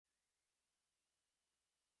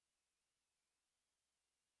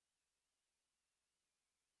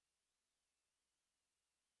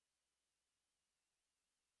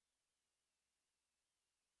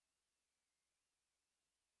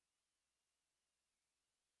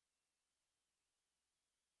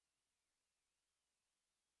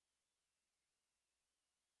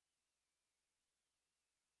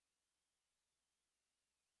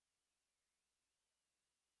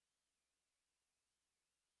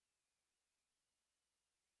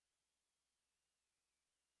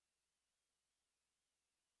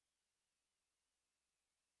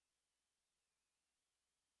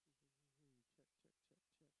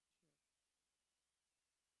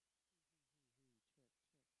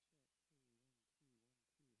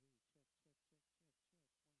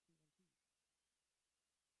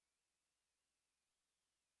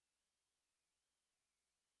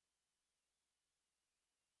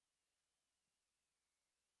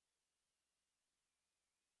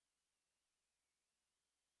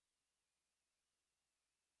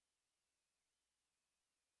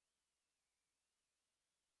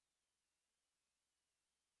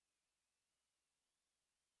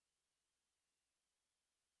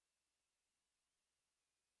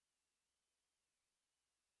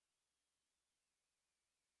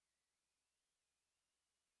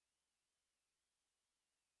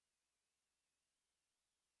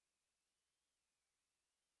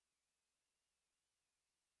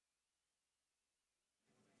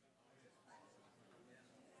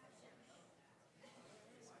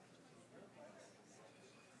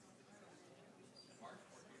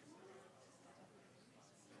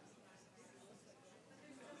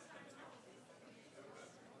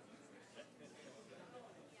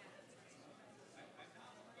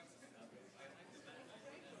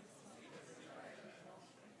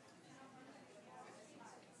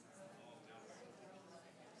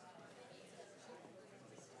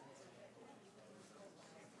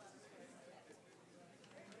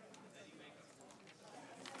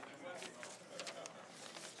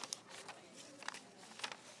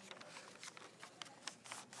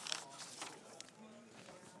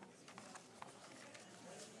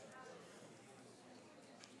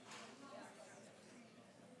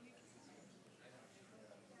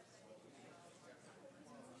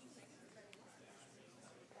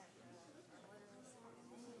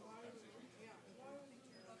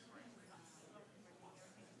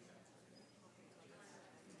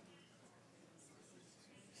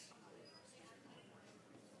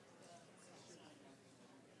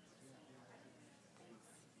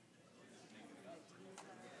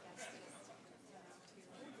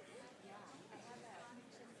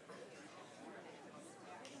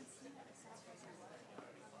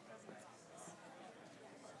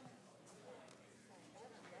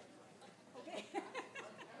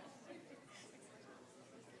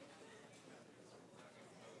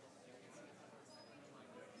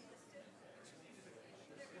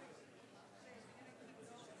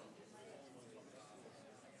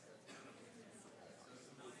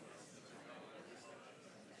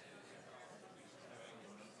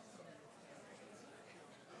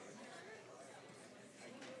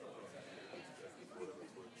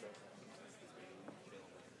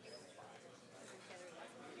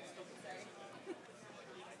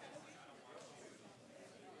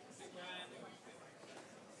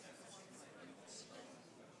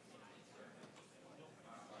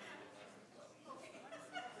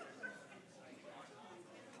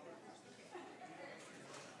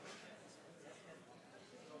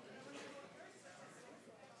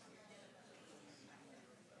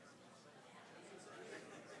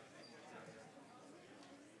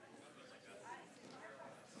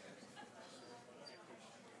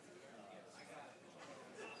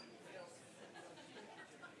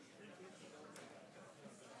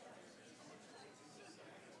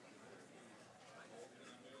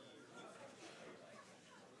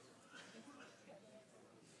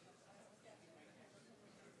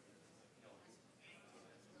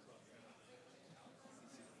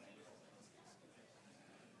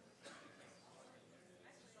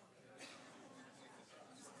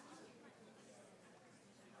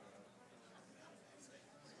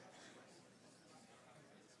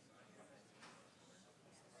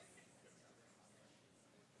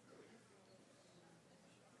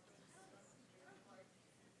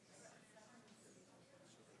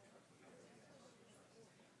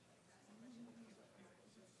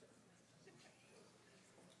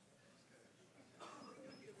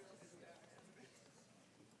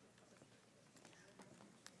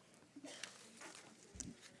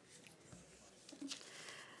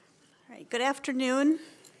Good afternoon.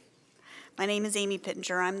 My name is Amy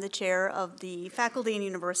Pittenger. I'm the chair of the Faculty and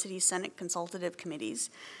University Senate Consultative Committees.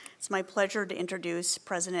 It's my pleasure to introduce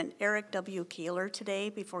President Eric W. Kahler today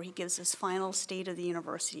before he gives his final State of the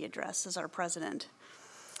University address as our president.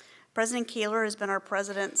 President Kahler has been our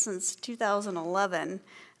president since 2011 and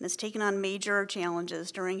has taken on major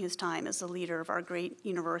challenges during his time as the leader of our great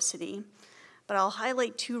university. But I'll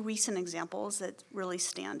highlight two recent examples that really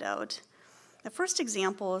stand out. The first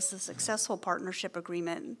example is the successful partnership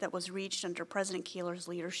agreement that was reached under President Kahler's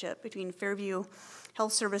leadership between Fairview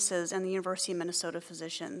Health Services and the University of Minnesota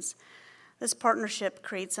physicians. This partnership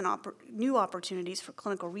creates new opportunities for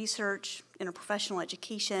clinical research, interprofessional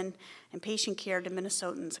education, and patient care to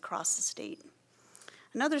Minnesotans across the state.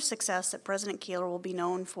 Another success that President Kahler will be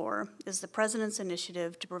known for is the President's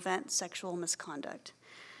initiative to prevent sexual misconduct.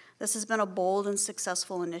 This has been a bold and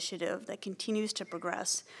successful initiative that continues to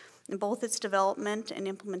progress in both its development and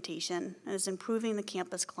implementation, and is improving the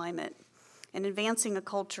campus climate and advancing a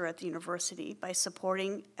culture at the university by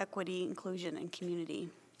supporting equity, inclusion, and community.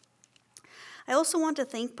 I also want to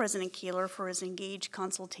thank President Kahler for his engaged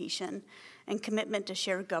consultation and commitment to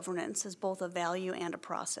shared governance as both a value and a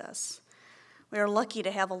process. We are lucky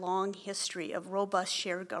to have a long history of robust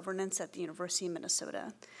shared governance at the University of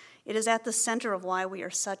Minnesota. It is at the center of why we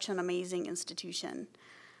are such an amazing institution.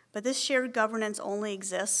 But this shared governance only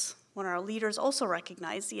exists when our leaders also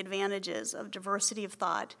recognize the advantages of diversity of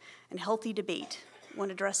thought and healthy debate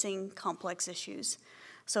when addressing complex issues.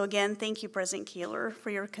 So again, thank you, President Kahler, for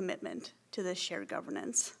your commitment to this shared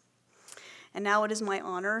governance. And now it is my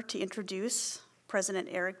honor to introduce President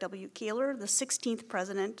Eric W. Kahler, the 16th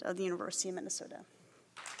President of the University of Minnesota.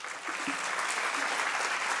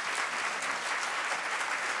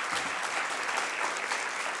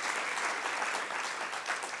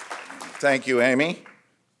 Thank you, Amy.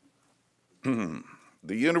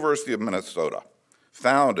 The University of Minnesota,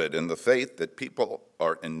 founded in the faith that people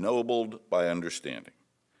are ennobled by understanding,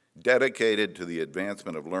 dedicated to the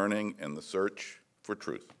advancement of learning and the search for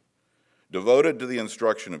truth, devoted to the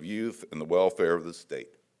instruction of youth and the welfare of the state,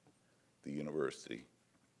 the University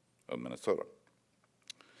of Minnesota.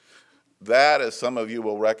 That, as some of you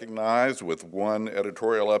will recognize with one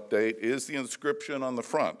editorial update, is the inscription on the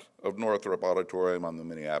front of Northrop Auditorium on the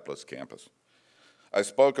Minneapolis campus. I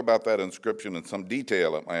spoke about that inscription in some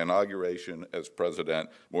detail at my inauguration as president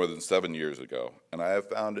more than 7 years ago, and I have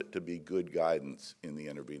found it to be good guidance in the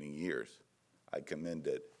intervening years. I commend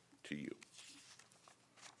it to you.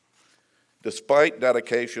 Despite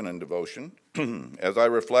dedication and devotion, as I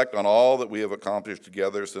reflect on all that we have accomplished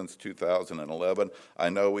together since 2011, I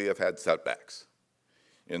know we have had setbacks.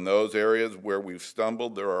 In those areas where we've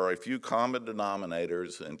stumbled, there are a few common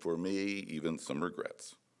denominators, and for me, even some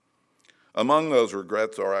regrets. Among those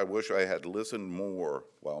regrets are I wish I had listened more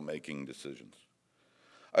while making decisions.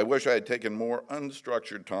 I wish I had taken more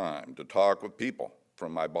unstructured time to talk with people,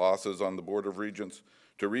 from my bosses on the Board of Regents,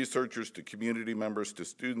 to researchers, to community members, to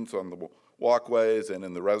students on the walkways and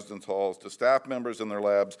in the residence halls, to staff members in their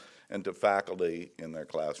labs, and to faculty in their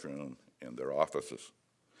classroom and their offices.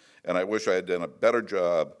 And I wish I had done a better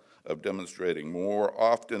job of demonstrating more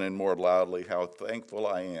often and more loudly how thankful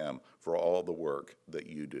I am for all the work that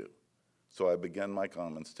you do. So I begin my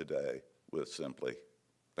comments today with simply,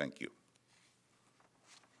 thank you.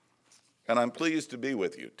 And I'm pleased to be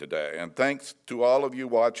with you today. And thanks to all of you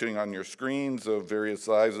watching on your screens of various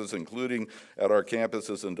sizes, including at our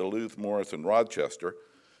campuses in Duluth, Morris, and Rochester.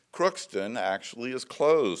 Crookston actually is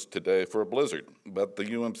closed today for a blizzard, but the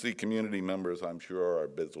UMC community members, I'm sure, are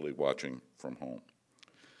busily watching from home.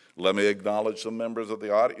 Let me acknowledge some members of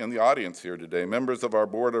in the audience here today. Members of our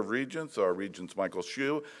Board of Regents, our Regents Michael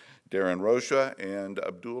Shue, Darren Rocha, and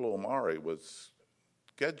Abdul Omari was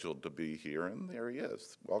scheduled to be here, and there he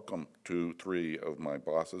is. Welcome to three of my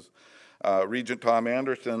bosses. Regent Tom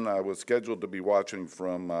Anderson was scheduled to be watching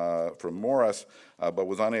from Morris, but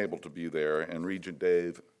was unable to be there, and Regent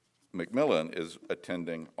Dave McMillan is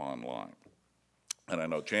attending online. And I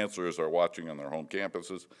know chancellors are watching on their home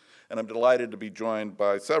campuses, and I'm delighted to be joined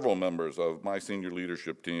by several members of my senior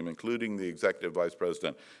leadership team, including the Executive Vice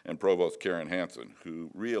President and Provost Karen Hansen, who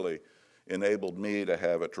really enabled me to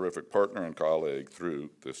have a terrific partner and colleague through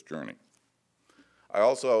this journey. I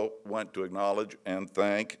also want to acknowledge and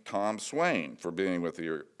thank Tom Swain for being with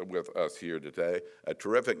us here today, a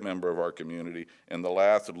terrific member of our community and the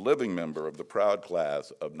last living member of the proud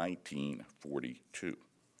class of 1942.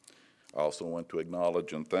 I also want to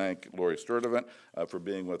acknowledge and thank Lori Sturdivant for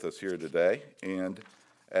being with us here today. And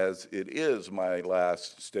as it is my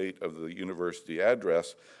last State of the University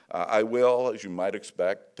address, I will, as you might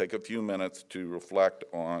expect, take a few minutes to reflect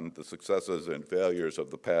on the successes and failures of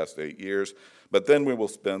the past 8 years, but then we will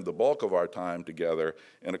spend the bulk of our time together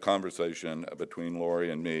in a conversation between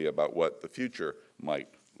Lori and me about what the future might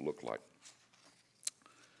look like.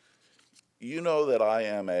 You know that I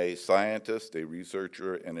am a scientist, a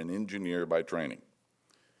researcher, and an engineer by training.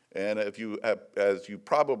 And as you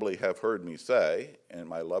probably have heard me say, and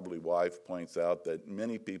my lovely wife points out that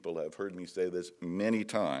many people have heard me say this many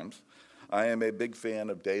times, I am a big fan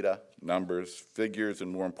of data, numbers, figures,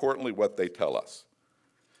 and more importantly, what they tell us.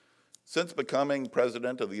 Since becoming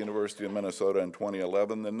president of the University of Minnesota in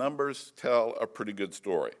 2011, the numbers tell a pretty good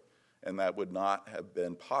story, and that would not have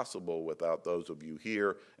been possible without those of you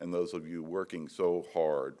here and those of you working so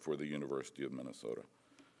hard for the University of Minnesota.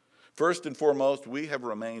 First and foremost, we have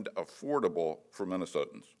remained affordable for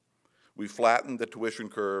Minnesotans. We flattened the tuition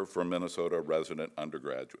curve for Minnesota resident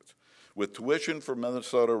undergraduates, with tuition for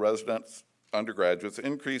Minnesota resident undergraduates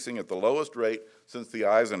increasing at the lowest rate since the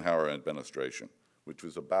Eisenhower administration, which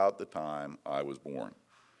was about the time I was born,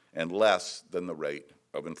 and less than the rate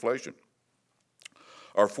of inflation.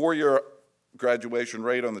 Our four-year graduation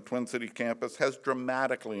rate on the Twin Cities campus has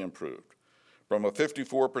dramatically improved, from a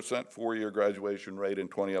 54% four-year graduation rate in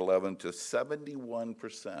 2011 to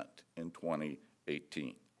 71% in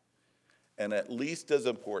 2018. And at least as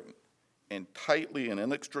important, and tightly and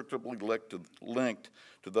inextricably linked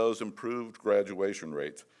to those improved graduation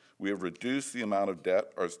rates, we have reduced the amount of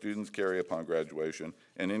debt our students carry upon graduation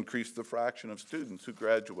and increased the fraction of students who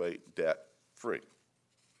graduate debt-free.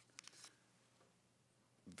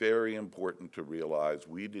 Very important to realize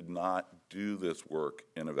we did not do this work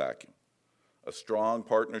in a vacuum. A strong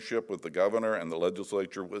partnership with the governor and the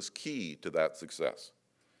legislature was key to that success.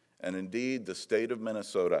 And indeed, the state of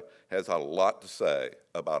Minnesota has a lot to say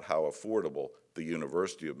about how affordable the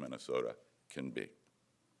University of Minnesota can be.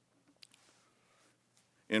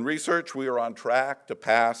 In research, we are on track to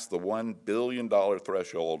pass the $1 billion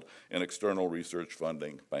threshold in external research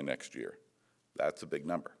funding by next year. That's a big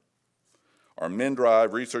number. Our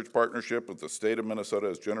MnDRIVE research partnership with the state of Minnesota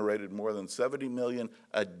has generated more than 70 million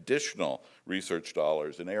additional research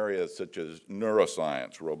dollars in areas such as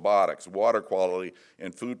neuroscience, robotics, water quality,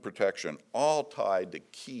 and food protection, all tied to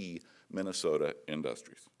key Minnesota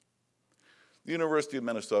industries. The University of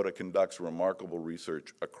Minnesota conducts remarkable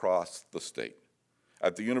research across the state.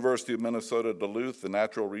 At the University of Minnesota Duluth, the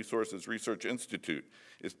Natural Resources Research Institute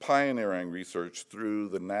is pioneering research through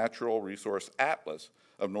the Natural Resource Atlas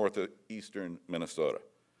of northeastern Minnesota.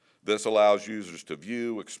 This allows users to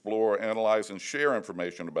view, explore, analyze, and share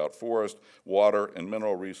information about forest, water, and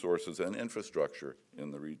mineral resources and infrastructure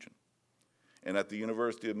in the region. And at the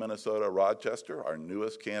University of Minnesota Rochester, our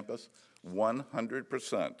newest campus,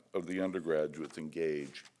 100% of the undergraduates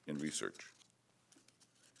engage in research.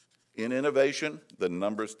 In innovation, the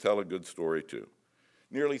numbers tell a good story too.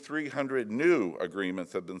 Nearly 300 new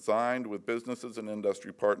agreements have been signed with businesses and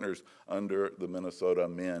industry partners under the Minnesota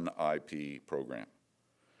MinIP program.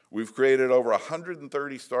 We've created over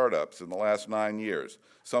 130 startups in the last 9 years,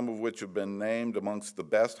 some of which have been named amongst the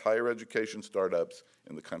best higher education startups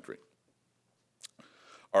in the country.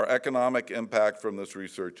 Our economic impact from this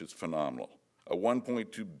research is phenomenal. A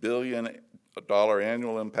 $1.2 billion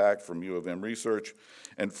annual impact from U of M research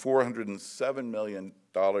and $407 million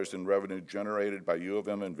in revenue generated by U of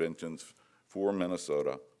M inventions for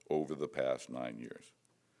Minnesota over the past 9 years.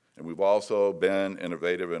 And we've also been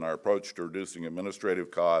innovative in our approach to reducing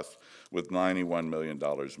administrative costs, with $91 million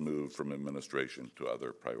moved from administration to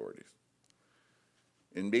other priorities.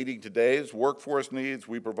 In meeting today's workforce needs,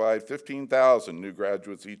 we provide 15,000 new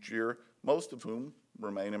graduates each year, most of whom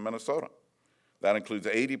remain in Minnesota. That includes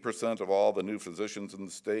 80% of all the new physicians in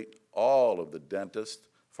the state, all of the dentists,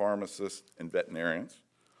 pharmacists, and veterinarians,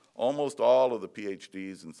 almost all of the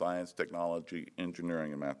PhDs in science, technology,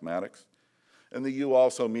 engineering, and mathematics. And the U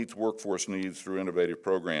also meets workforce needs through innovative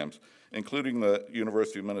programs, including the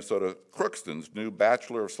University of Minnesota Crookston's new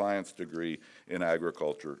Bachelor of Science degree in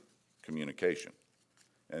Agriculture Communication.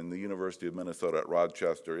 And the University of Minnesota at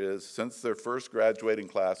Rochester is, since their first graduating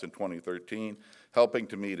class in 2013, helping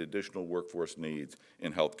to meet additional workforce needs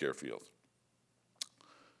in healthcare fields.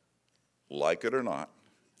 Like it or not,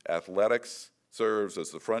 athletics serves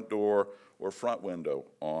as the front door or front window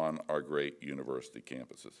on our great university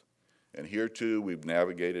campuses. And here, too, we've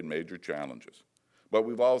navigated major challenges. But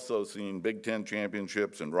we've also seen Big Ten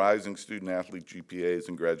championships and rising student-athlete GPAs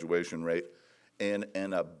and graduation rate, and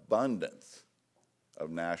an abundance of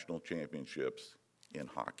national championships in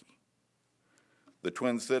hockey. The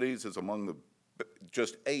Twin Cities is among the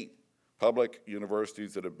just 8 public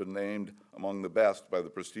universities that have been named among the best by the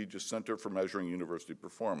prestigious Center for Measuring University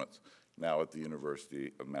Performance, now at the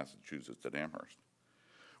University of Massachusetts at Amherst.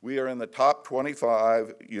 We are in the top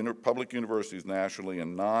 25 public universities nationally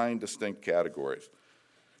in 9 distinct categories,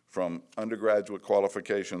 from undergraduate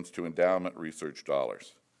qualifications to endowment research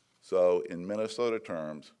dollars. So in Minnesota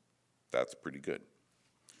terms, that's pretty good.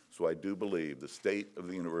 So I do believe the state of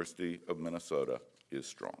the University of Minnesota is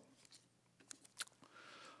strong.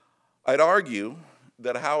 I'd argue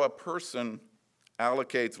that how a person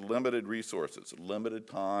allocates limited resources, limited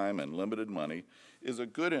time and limited money, is a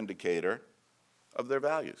good indicator of their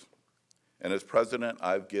values. And as president,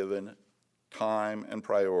 I've given time and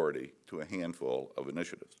priority to a handful of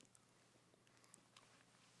initiatives.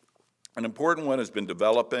 An important one has been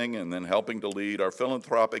developing and then helping to lead our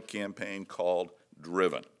philanthropic campaign called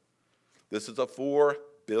Driven. This is a $4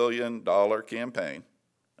 billion campaign,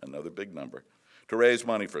 another big number, to raise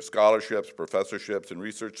money for scholarships, professorships, and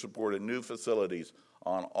research support in new facilities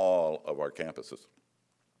on all of our campuses.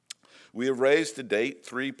 We have raised to date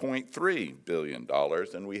 $3.3 billion,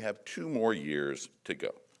 and we have 2 more years to go.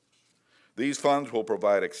 These funds will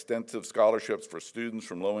provide extensive scholarships for students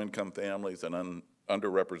from low-income families and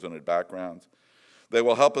underrepresented backgrounds. They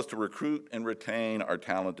will help us to recruit and retain our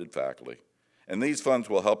talented faculty. And these funds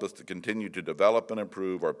will help us to continue to develop and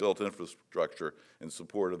improve our built infrastructure in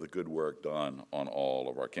support of the good work done on all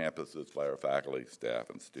of our campuses by our faculty, staff,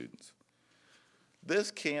 and students. This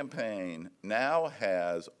campaign now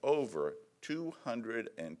has over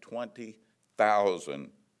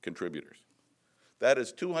 220,000 contributors. That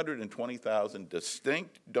is 220,000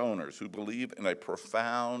 distinct donors who believe in a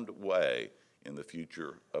profound way in the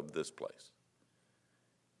future of this place.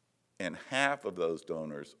 And half of those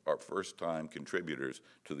donors are first-time contributors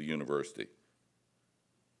to the university.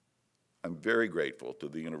 I'm very grateful to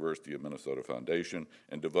the University of Minnesota Foundation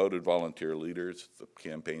and devoted volunteer leaders, the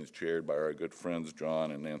campaigns chaired by our good friends John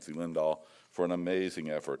and Nancy Lindahl, for an amazing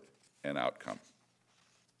effort and outcome.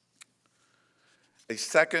 A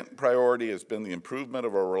second priority has been the improvement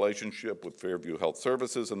of our relationship with Fairview Health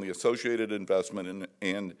Services and the associated investment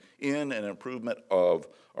in an improvement of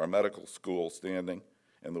our medical school standing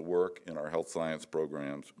and the work in our health science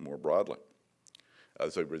programs more broadly.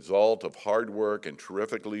 As a result of hard work and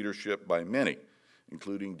terrific leadership by many,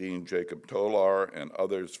 including Dean Jacob Tolar and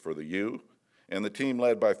others for the U, and the team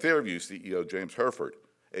led by Fairview CEO James Herford,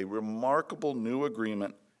 a remarkable new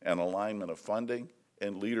agreement and alignment of funding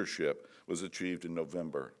and leadership was achieved in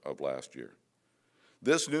November of last year.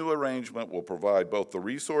 This new arrangement will provide both the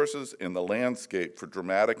resources and the landscape for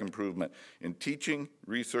dramatic improvement in teaching,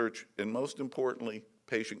 research, and most importantly,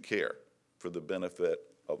 patient care for the benefit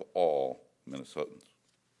of all Minnesotans.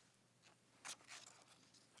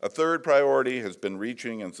 A third priority has been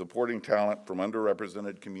reaching and supporting talent from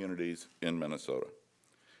underrepresented communities in Minnesota.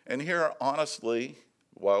 And here, honestly,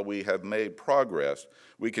 while we have made progress,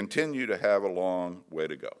 we continue to have a long way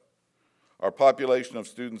to go. Our population of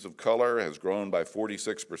students of color has grown by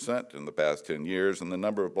 46% in the past 10 years, and the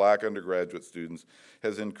number of black undergraduate students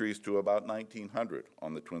has increased to about 1,900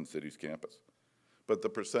 on the Twin Cities campus. But the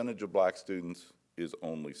percentage of black students is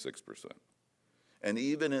only 6%. And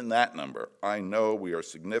even in that number, I know we are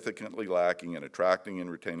significantly lacking in attracting and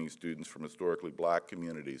retaining students from historically black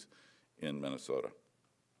communities in Minnesota.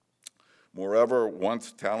 Moreover,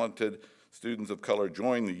 once talented students of color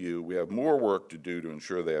join the U, we have more work to do to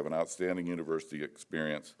ensure they have an outstanding university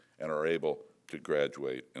experience and are able to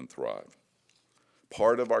graduate and thrive.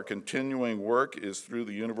 Part of our continuing work is through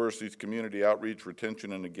the university's Community Outreach,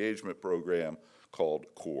 Retention, and Engagement program called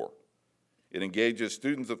CORE. It engages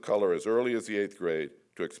students of color as early as the 8th grade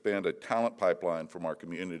to expand a talent pipeline from our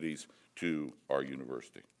communities to our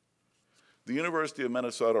university. The University of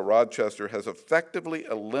Minnesota Rochester has effectively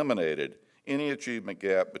eliminated any achievement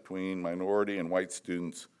gap between minority and white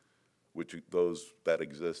students, those that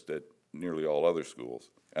exist at nearly all other schools.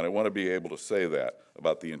 And I want to be able to say that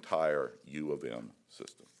about the entire U of M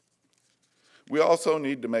system. We also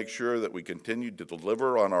need to make sure that we continue to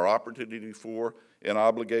deliver on our opportunity for and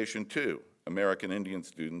obligation to American Indian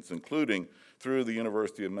students, including through the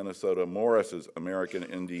University of Minnesota Morris's American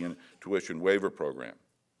Indian Tuition Waiver Program.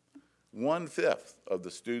 1/5 of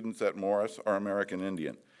the students at Morris are American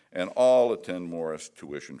Indian, and all attend Morris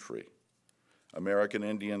tuition-free. American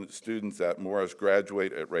Indian students at Morris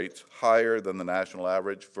graduate at rates higher than the national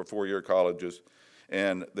average for four-year colleges,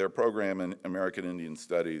 and their program in American Indian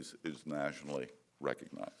Studies is nationally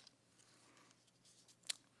recognized.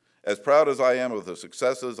 As proud as I am of the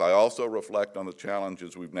successes, I also reflect on the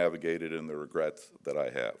challenges we've navigated and the regrets that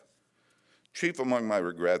I have. Chief among my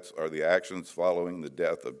regrets are the actions following the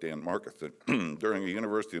death of Dan Markison during a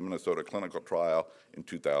University of Minnesota clinical trial in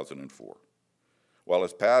 2004. While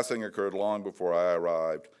his passing occurred long before I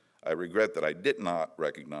arrived, I regret that I did not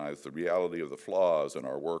recognize the reality of the flaws in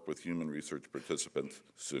our work with human research participants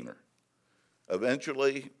sooner.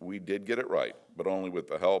 Eventually, we did get it right, but only with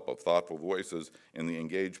the help of thoughtful voices and the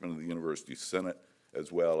engagement of the University Senate,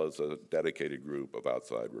 as well as a dedicated group of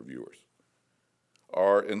outside reviewers.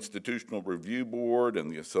 Our institutional review board and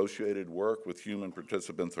the associated work with human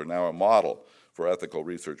participants are now a model for ethical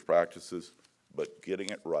research practices, but getting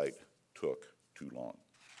it right took too long.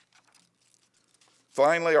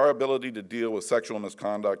 Finally, our ability to deal with sexual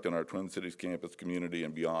misconduct in our Twin Cities campus community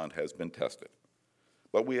and beyond has been tested,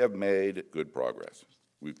 but we have made good progress.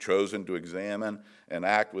 We've chosen to examine and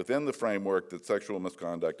act within the framework that sexual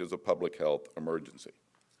misconduct is a public health emergency.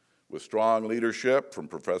 With strong leadership from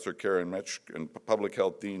Professor Karen Mitch and Public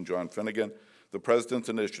Health Dean John Finnegan, the President's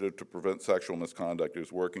Initiative to Prevent Sexual Misconduct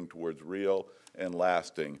is working towards real and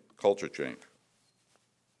lasting culture change.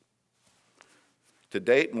 To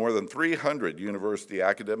date, more than 300 university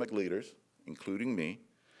academic leaders, including me,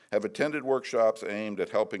 have attended workshops aimed at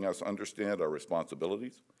helping us understand our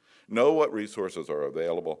responsibilities, know what resources are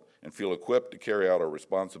available, and feel equipped to carry out our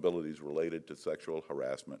responsibilities related to sexual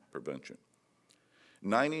harassment prevention.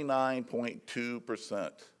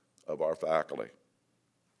 99.2% of our faculty,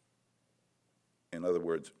 in other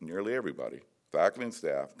words, nearly everybody, faculty and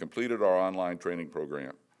staff, completed our online training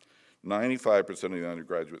program. 95% of the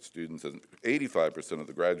undergraduate students and 85% of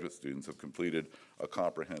the graduate students have completed a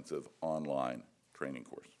comprehensive online training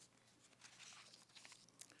course.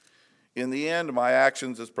 In the end, my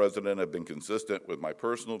actions as president have been consistent with my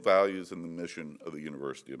personal values and the mission of the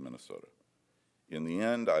University of Minnesota. In the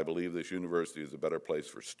end, I believe this university is a better place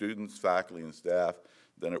for students, faculty, and staff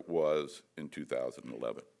than it was in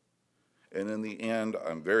 2011. And in the end,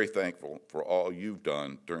 I'm very thankful for all you've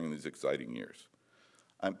done during these exciting years.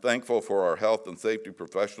 I'm thankful for our health and safety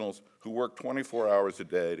professionals who work 24 hours a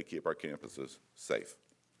day to keep our campuses safe.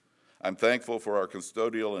 I'm thankful for our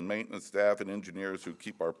custodial and maintenance staff and engineers who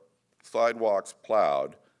keep our sidewalks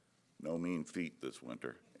plowed, no mean feat this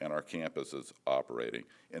winter, and our campuses operating,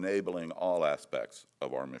 enabling all aspects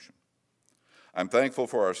of our mission. I'm thankful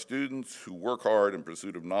for our students who work hard in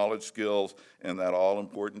pursuit of knowledge, skills, and that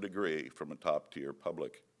all-important degree from a top-tier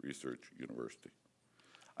public research university.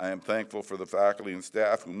 I am thankful for the faculty and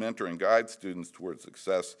staff who mentor and guide students towards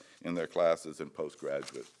success in their classes and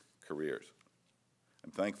postgraduate careers. I'm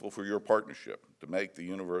thankful for your partnership to make the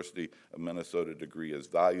University of Minnesota degree as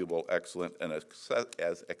valuable, excellent, and as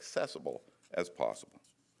accessible as possible.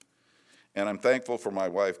 And I'm thankful for my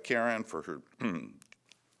wife, Karen, for her,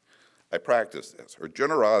 I practice this, her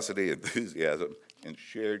generosity, enthusiasm, and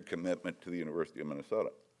shared commitment to the University of Minnesota.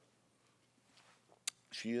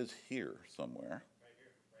 She is here somewhere.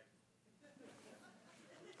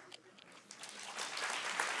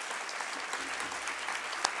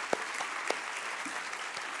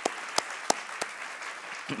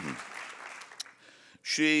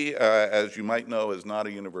 She, as you might know, is not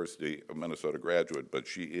a University of Minnesota graduate, but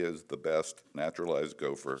she is the best naturalized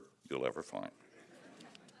gopher you'll ever find.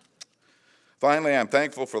 Finally, I'm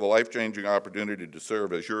thankful for the life-changing opportunity to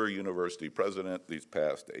serve as your university president these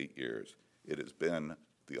past 8 years. It has been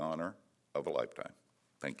the honor of a lifetime.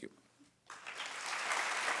 Thank you.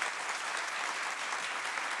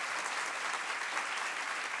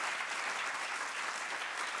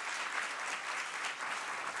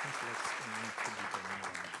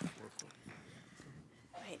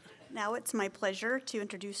 Now it's my pleasure to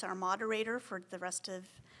introduce our moderator for the rest of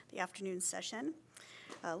the afternoon session.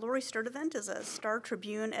 Lori Sturdivant is a Star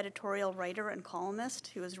Tribune editorial writer and columnist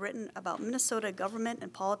who has written about Minnesota government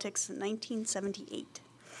and politics in 1978.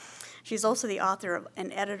 She's also the author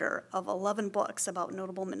and editor of 11 books about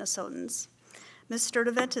notable Minnesotans. Ms.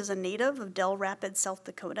 Sturdivant is a native of Dell Rapids, South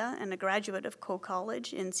Dakota, and a graduate of Coe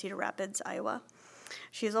College in Cedar Rapids, Iowa.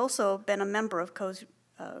 She has also been a member of Coe's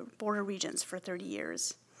Board of Regents for 30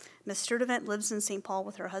 years. Ms. Sturdivant lives in St. Paul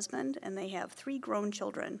with her husband, and they have 3 grown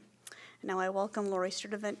children. And now I welcome Lori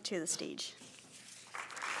Sturdivant to the stage.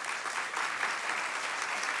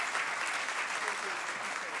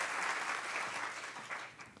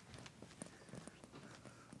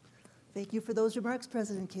 Thank you for those remarks,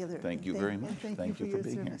 President Kaler. Thank you very much. Thank you for your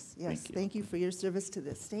being service. here. Yes, thank you for your service to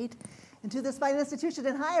this state and to this fine institution.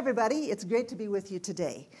 And hi, everybody. It's great to be with you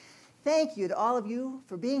today. Thank you to all of you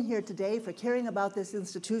for being here today, for caring about this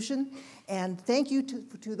institution, and thank you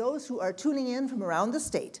to those who are tuning in from around the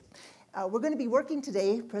state. We're going to be working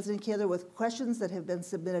today, President Kaler, with questions that have been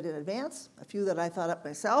submitted in advance, a few that I thought up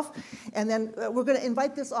myself, and then we're going to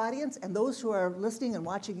invite this audience and those who are listening and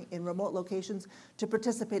watching in remote locations to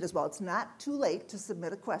participate as well. It's not too late to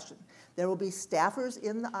submit a question. There will be staffers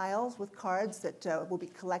in the aisles with cards that will be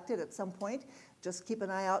collected at some point. Just keep an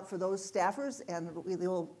eye out for those staffers, and they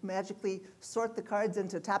will magically sort the cards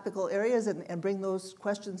into topical areas and bring those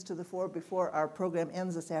questions to the fore before our program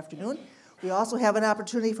ends this afternoon. We also have an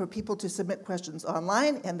opportunity for people to submit questions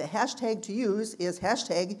online, and the hashtag to use is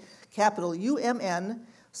hashtag capital UMN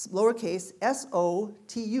lowercase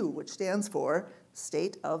SOTU, which stands for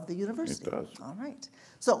State of the University. It does. All right.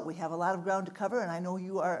 So we have a lot of ground to cover, and I know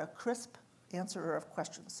you are a crisp answerer of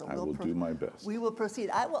questions. So I will do my best. We will proceed.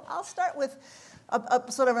 I'll start with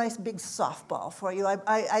a sort of nice big softball for you.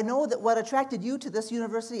 I know that what attracted you to this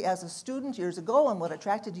university as a student years ago and what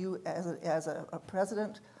attracted you as a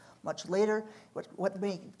president much later, what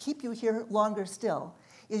may keep you here longer still,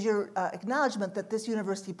 is your acknowledgement that this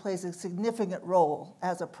university plays a significant role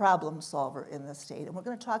as a problem solver in the state. And we're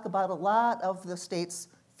going to talk about a lot of the state's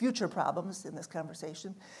future problems in this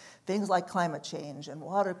conversation, things like climate change and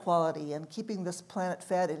water quality and keeping this planet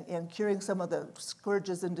fed and curing some of the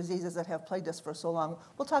scourges and diseases that have plagued us for so long.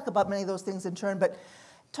 We'll talk about many of those things in turn, but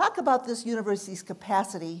talk about this university's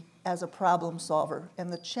capacity as a problem solver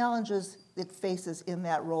and the challenges it faces in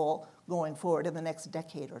that role going forward in the next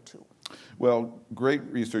decade or two. Well, great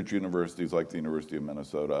research universities like the University of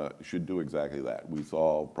Minnesota should do exactly that. We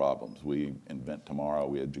solve problems. We invent tomorrow.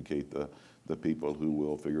 We educate the people who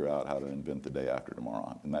will figure out how to invent the day after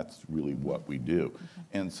tomorrow. And that's really what we do.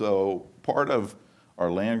 And so part of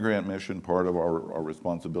our land-grant mission, part of our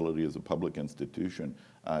responsibility as a public institution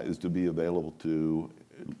is to be available to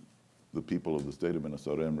the people of the state of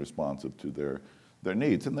Minnesota and responsive to their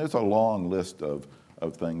needs. And there's a long list of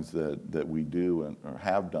things that we do and or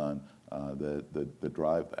have done that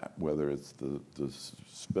drive that, whether it's the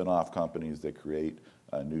spin-off companies that create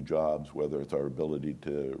new jobs, whether it's our ability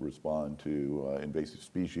to respond to invasive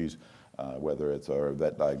species, whether it's our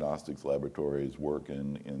vet diagnostics laboratories work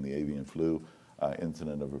in the avian flu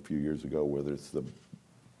incident of a few years ago, whether it's the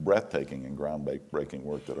breathtaking and groundbreaking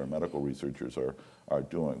work that our medical researchers are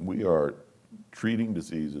doing. We are treating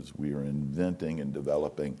diseases, we are inventing and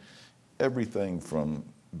developing everything from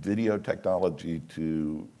video technology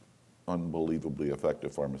to unbelievably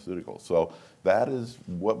effective pharmaceuticals. So that is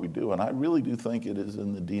what we do, and I really do think it is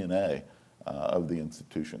in the DNA of the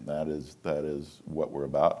institution. That is what we're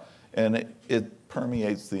about, and it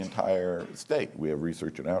permeates the entire state. We have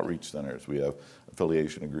research and outreach centers. We have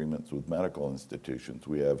affiliation agreements with medical institutions.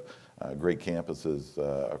 We have great campuses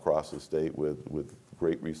across the state with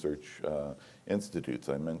great research institutes.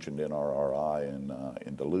 I mentioned NRRI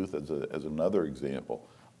in Duluth as another example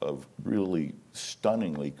of really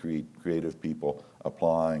stunningly creative people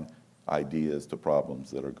applying ideas to problems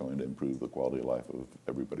that are going to improve the quality of life of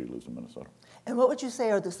everybody who lives in Minnesota. And what would you say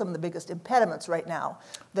are some of the biggest impediments right now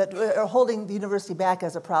that are holding the university back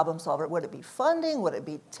as a problem solver? Would it be funding? Would it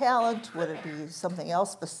be talent? Would it be something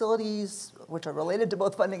else, facilities, which are related to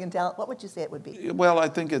both funding and talent? What would you say it would be? Well, I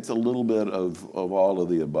think it's a little bit of all of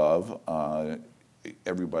the above.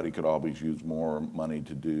 Everybody could always use more money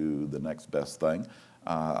to do the next best thing.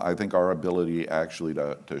 I think our ability actually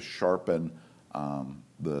to sharpen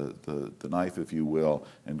the knife, if you will,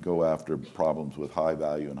 and go after problems with high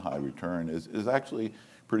value and high return is actually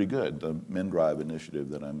pretty good. The MnDRIVE initiative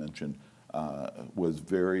that I mentioned was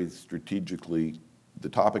very strategically, the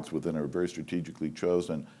topics within are very strategically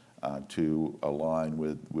chosen to align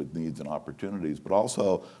with needs and opportunities, but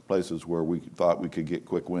also places where we thought we could get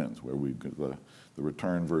quick wins, where the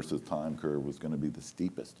return versus time curve was going to be the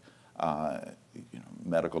steepest.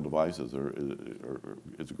 Medical devices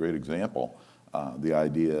is a great example. The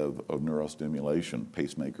idea of neurostimulation,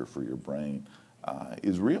 pacemaker for your brain,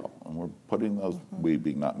 is real. And we're putting those, we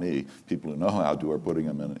being not me, people who know how to are putting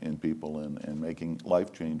them in people and making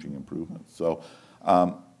life-changing improvements. So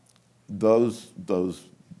those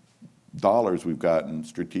dollars we've gotten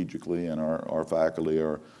strategically, and our faculty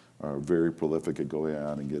are very prolific at going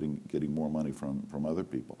out and getting more money from other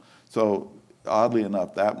people. So oddly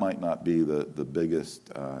enough, that might not be the biggest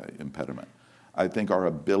impediment. I think our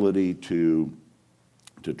ability to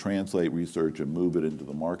translate research and move it into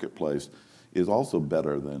the marketplace is also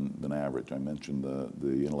better than average. I mentioned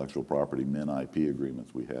the intellectual property MNIP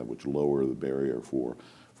agreements we have, which lower the barrier for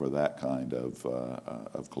that kind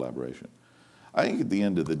of collaboration. I think at the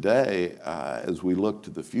end of the day, as we look to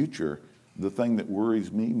the future, the thing that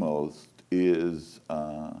worries me most is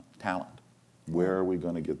talent. Where are we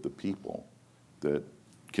going to get the people that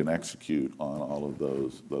can execute on all of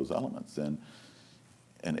those elements? And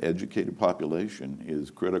an educated population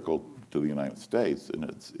is critical to the United States, and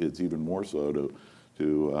it's even more so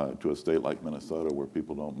to a state like Minnesota, where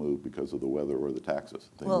people don't move because of the weather or the taxes.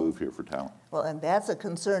 They move here for talent. Well, and that's a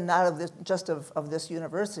concern not of this, just of this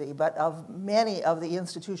university, but of many of the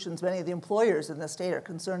institutions, many of the employers in the state are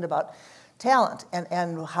concerned about talent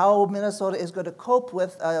and how Minnesota is going to cope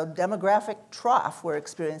with a demographic trough we're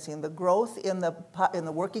experiencing. The growth in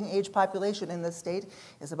the working age population in the state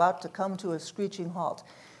is about to come to a screeching halt.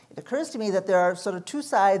 It occurs to me that there are sort of two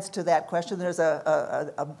sides to that question. There's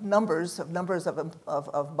a numbers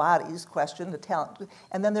of bodies question, the talent,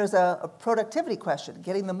 and then there's a productivity question,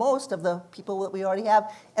 getting the most of the people that we already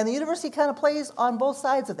have. And the university kind of plays on both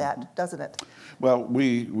sides of that, doesn't it? Well,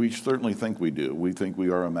 we certainly think we do. We think we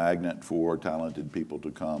are a magnet for talented people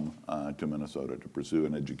to come to Minnesota to pursue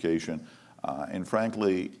an education. And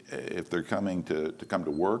frankly, if they're coming to come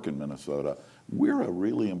to work in Minnesota, we're a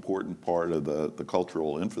really important part of the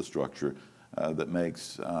cultural infrastructure that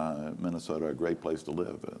makes Minnesota a great place to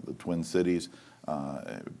live. The Twin Cities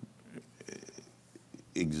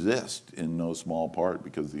exist in no small part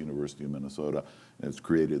because the University of Minnesota has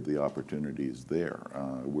created the opportunities there.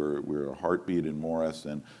 We're a heartbeat in Morris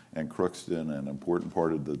and Crookston, an important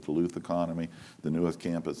part of the Duluth economy. The newest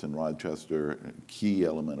campus in Rochester, a key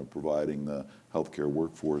element of providing the healthcare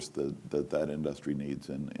workforce that industry needs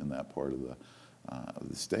in that part of the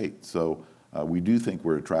state. So we do think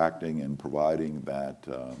we're attracting and providing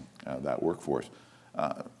that workforce.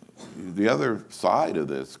 The other side of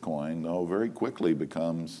this coin, though, very quickly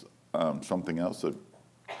becomes something else that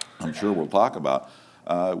I'm sure we'll talk about,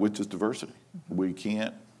 which is diversity. We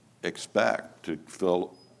can't expect to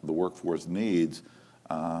fill the workforce needs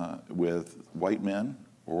with white men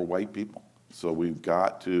or white people. So we've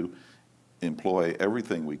got to employ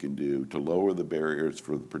everything we can do to lower the barriers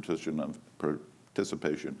for the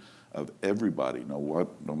participation of everybody, no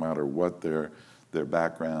matter what their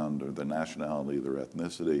background or their nationality, their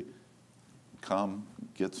ethnicity. Come,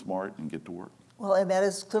 get smart, and get to work. Well, and that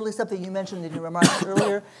is clearly something you mentioned in your remarks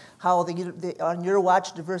earlier, how on your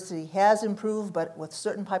watch diversity has improved, but with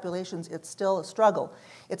certain populations it's still a struggle.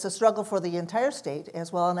 It's a struggle for the entire state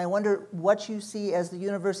as well, and I wonder what you see as the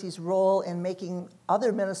university's role in making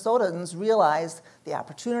other Minnesotans realize the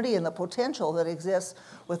opportunity and the potential that exists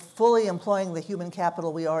with fully employing the human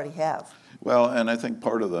capital we already have. Well, and I think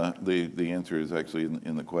part of the answer is actually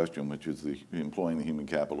in the question, which is employing the human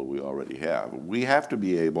capital we already have. We have to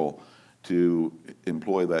be able to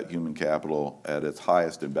employ that human capital at its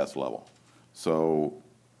highest and best level. So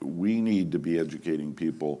we need to be educating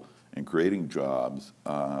people and creating jobs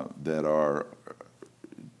that are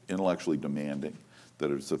intellectually demanding,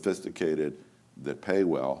 that are sophisticated, that pay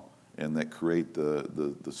well, and that create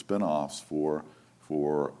the spin-offs for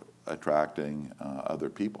attracting other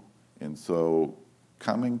people. And so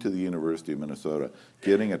coming to the University of Minnesota,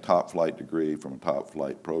 getting a top-flight degree from a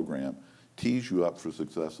top-flight program tees you up for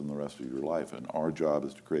success in the rest of your life. And our job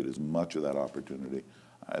is to create as much of that opportunity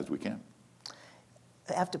as we can.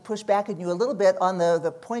 I have to push back on you a little bit on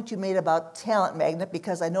the point you made about talent magnet,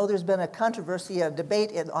 because I know there's been a controversy, a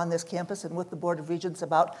debate on this campus and with the Board of Regents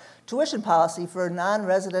about tuition policy for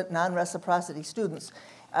non-resident, non-reciprocity students.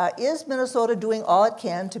 Is Minnesota doing all it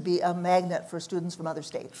can to be a magnet for students from other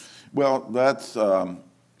states? Well, that's a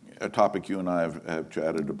topic you and I have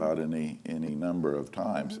chatted about any number of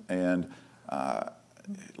times. And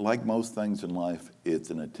like most things in life, it's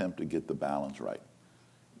an attempt to get the balance right.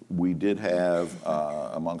 We did have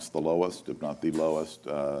amongst the lowest, if not the lowest,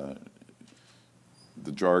 the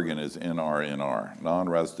jargon is NR,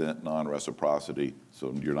 non-resident, non-reciprocity,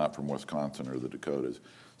 so you're not from Wisconsin or the Dakotas,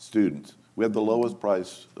 students. We had the lowest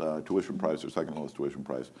price, tuition price, or second lowest tuition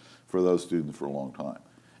price for those students for a long time.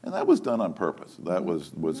 And that was done on purpose. That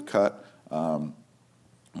was cut 12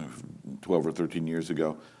 or 13 years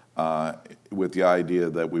ago with the idea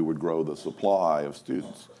that we would grow the supply of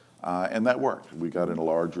students. And that worked. We got in a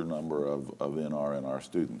larger number of NR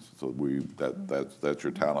students. So that's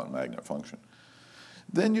your talent magnet function.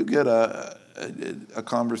 Then you get a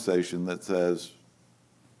conversation that says,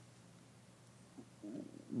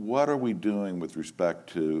 what are we doing with respect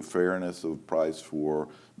to fairness of price for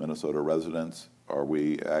Minnesota residents? Are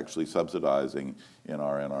we actually subsidizing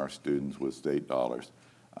NR students with state dollars?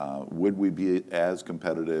 Would we be as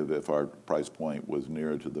competitive if our price point was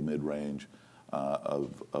nearer to the mid-range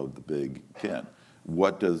of the Big Ten?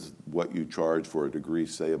 What does what you charge for a degree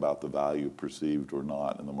say about the value perceived or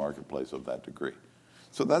not in the marketplace of that degree?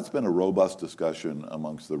 So that's been a robust discussion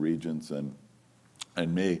amongst the regents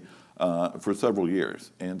and me for several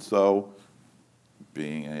years. And so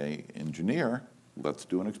being an engineer, let's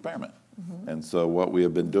do an experiment. And so what we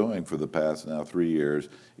have been doing for the past now 3 years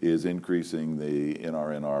is increasing the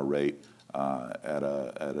NRNR rate at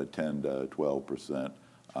a 10 to 12%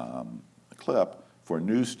 clip for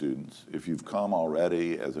new students. If you've come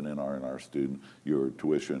already as an NRNR student, your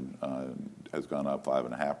tuition has gone up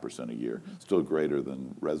 5.5% a year, still greater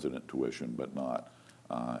than resident tuition, but not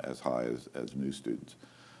as high as new students.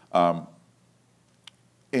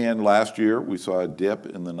 And last year, we saw a dip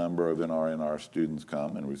in the number of NRNR students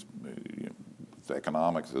come, and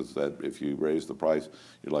economics is that if you raise the price,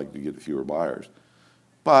 you're likely to get fewer buyers.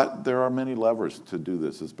 But there are many levers to do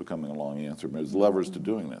this. It's becoming a long answer. There's levers to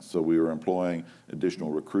doing this. So we are employing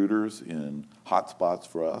additional recruiters in hotspots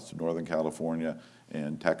for us, Northern California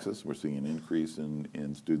and Texas. We're seeing an increase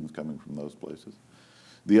in students coming from those places.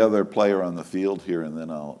 The other player on the field here, and then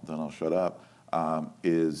I'll shut up,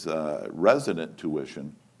 is resident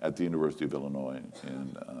tuition at the University of Illinois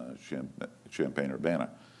in Champaign-Urbana.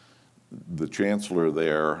 The chancellor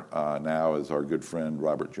there now is our good friend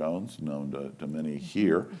Robert Jones, known to many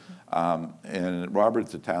here. And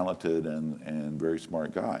Robert's a talented and very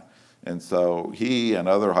smart guy. And so he and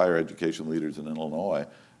other higher education leaders in Illinois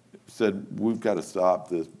said, we've got to stop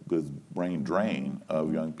this brain drain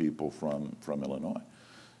of young people from Illinois.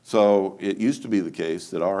 So it used to be the case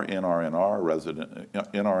that our NRNR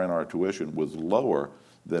tuition was lower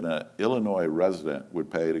than an Illinois resident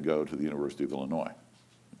would pay to go to the University of Illinois.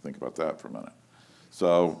 Think about that for a minute.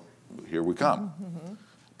 So here we come,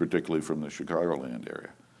 particularly from the Chicagoland area.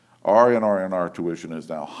 Our NRNR tuition is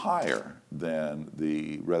now higher than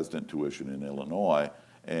the resident tuition in Illinois,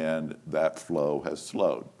 and that flow has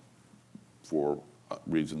slowed for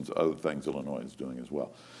reasons, other things Illinois is doing as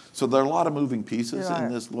well. So there are a lot of moving pieces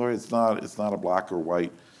in this, Lori. It's not a black or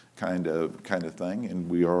white kind of thing, and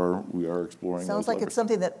we are exploring. Sounds like it's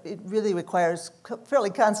something that it really requires fairly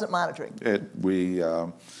constant monitoring.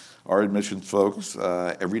 Our admissions folks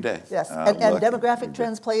every day. Yes, and demographic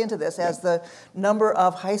trends play into this as the number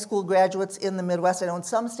of high school graduates in the Midwest. I know in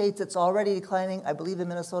some states it's already declining. I believe in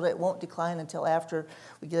Minnesota it won't decline until after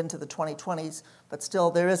we get into the 2020s, but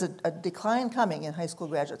still there is a decline coming in high school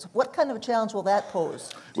graduates. What kind of a challenge will that pose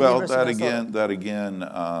to the University of Minnesota? That again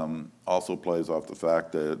also plays off the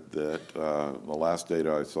fact that the last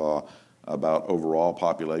data I saw about overall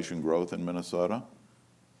population growth in Minnesota,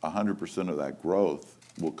 100% of that growth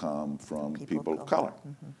will come from people of color.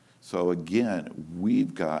 So again,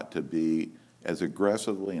 we've got to be as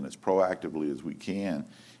aggressively and as proactively as we can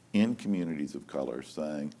in communities of color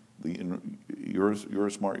saying, you're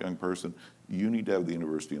a smart young person, you need to have the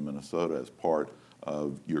University of Minnesota as part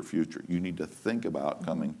of your future. You need to think about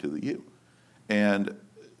coming to the U. And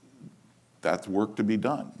that's work to be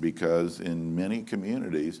done because in many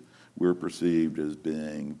communities, we're perceived as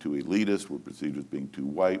being too elitist, we're perceived as being too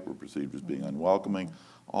white, we're perceived as being unwelcoming,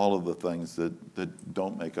 all of the things that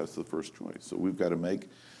don't make us the first choice. So we've got to make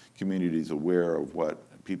communities aware of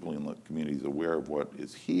people in the communities aware of what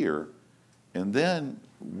is here, and then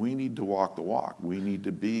we need to walk the walk. We need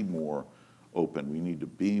to be more open. We need to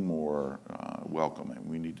be more welcoming.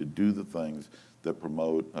 We need to do the things that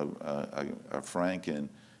promote a frank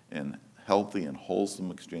and healthy and wholesome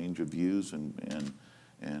exchange of views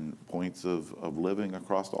and points of living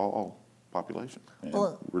across all population. And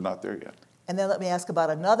we're not there yet. And then let me ask about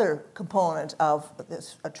another component of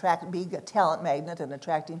this being a talent magnet and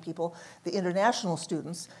attracting people, the international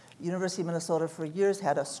students. University of Minnesota for years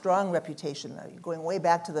had a strong reputation, going way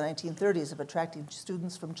back to the 1930s, of attracting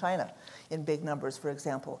students from China in big numbers, for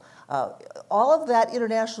example. All of that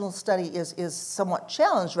international study is somewhat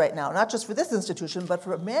challenged right now, not just for this institution, but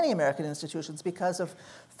for many American institutions because of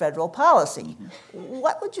federal policy.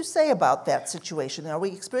 What would you say about that situation? Are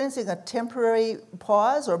we experiencing a temporary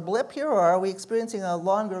pause or blip here, or are we experiencing a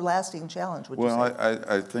longer-lasting challenge, would you say? Well,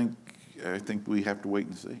 I think we have to wait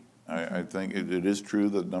and see. I think it is true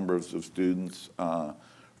that the number of students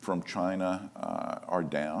from China are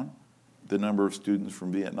down. The number of students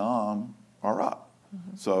from Vietnam are up.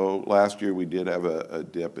 So last year we did have a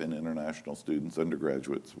dip in international students,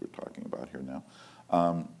 undergraduates we're talking about here now.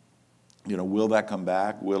 Will that come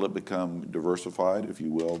back? Will it become diversified, if you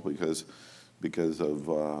will, because of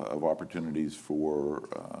opportunities for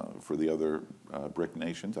the other BRIC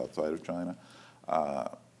nations outside of China?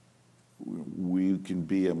 We can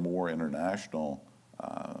be a more international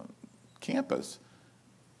campus,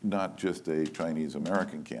 not just a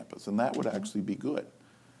Chinese-American campus, and that would actually be good.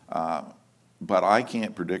 But I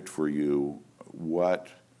can't predict for you what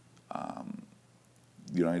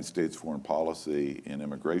the United States foreign policy and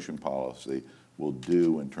immigration policy will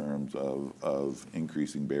do in terms of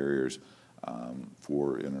increasing barriers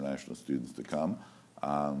for international students to come.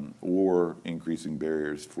 or increasing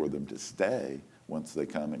barriers for them to stay once they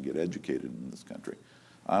come and get educated in this country.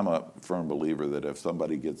 I'm a firm believer that if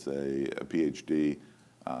somebody gets a PhD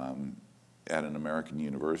at an American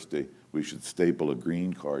university, we should staple a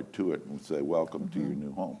green card to it and say, welcome to your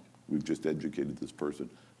new home. We've just educated this person.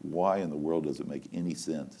 Why in the world does it make any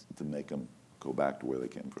sense to make them go back to where they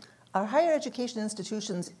came from? Are higher education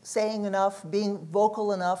institutions saying enough, being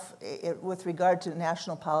vocal enough with regard to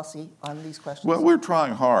national policy on these questions? Well, we're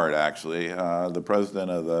trying hard, actually. The president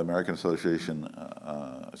of the American Association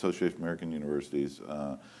of American Universities,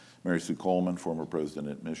 Mary Sue Coleman, former president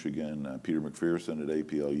at Michigan, Peter McPherson at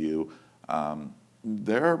APLU,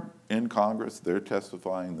 they're in Congress, they're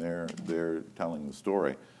testifying, they're telling the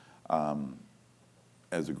story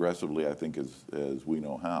as aggressively, I think, as we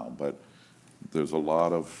know how. But there's a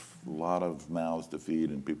lot of mouths to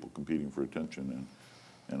feed and people competing for attention,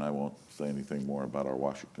 and I won't say anything more about our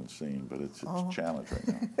Washington scene, but it's a challenge right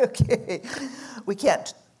now. Okay. We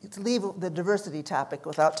can't leave the diversity topic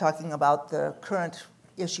without talking about the current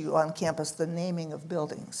issue on campus, the naming of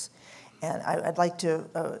buildings. And I'd like to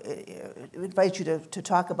invite you to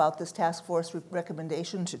talk about this task force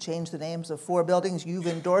recommendation to change the names of 4 buildings. You've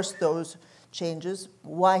endorsed those changes.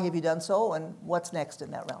 Why have you done so, and what's next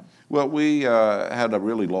in that realm? Well, we had a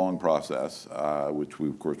really long process, which we,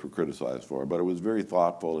 of course, were criticized for, but it was very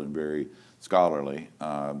thoughtful and very scholarly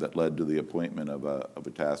that led to the appointment of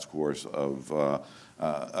a task force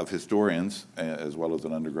of historians, as well as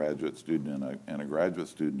an undergraduate student and a graduate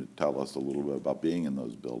student to tell us a little bit about being in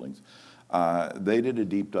those buildings. They did a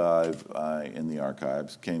deep dive in the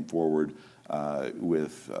archives, came forward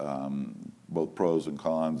with both pros and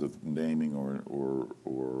cons of naming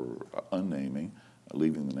or unnaming,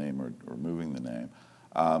 leaving the name or removing the name.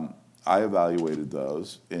 I evaluated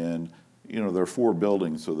those, and there are 4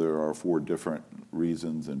 buildings, so there are 4 different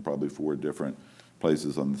reasons and probably 4 different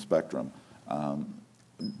places on the spectrum.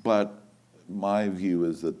 But my view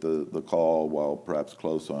is that the call, while perhaps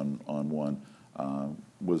close on one,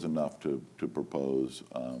 was enough to propose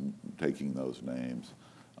taking those names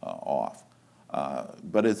off.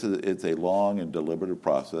 But it's a long and deliberative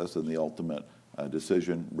process, and the ultimate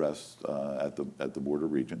decision rests at the Board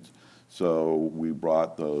of Regents. So we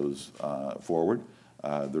brought those forward.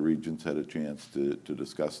 The regents had a chance to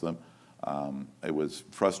discuss them. It was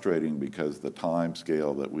frustrating because the time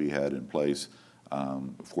scale that we had in place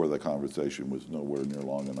for the conversation was nowhere near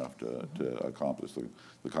long enough to accomplish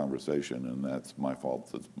the conversation, and that's my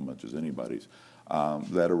fault as much as anybody's.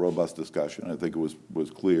 They had a robust discussion. I think it was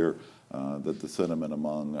clear that the sentiment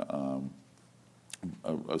among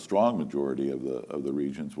a strong majority of the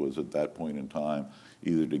regents was at that point in time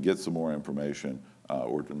either to get some more information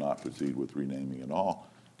or to not proceed with renaming at all.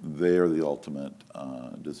 They're the ultimate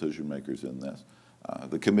decision makers in this.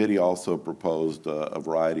 The committee also proposed a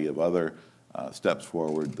variety of other steps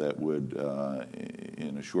forward that would,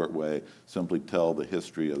 in a short way, simply tell the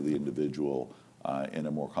history of the individual in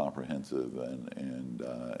a more comprehensive and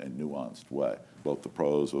nuanced way, both the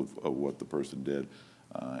pros of what the person did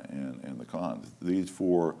and the cons. These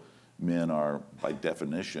 4 men are, by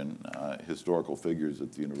definition, historical figures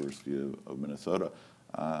at the University of Minnesota.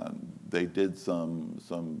 They did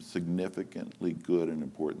some significantly good and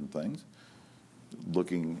important things.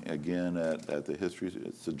 Looking again at the history,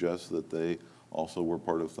 it suggests that they also were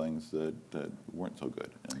part of things that weren't so good.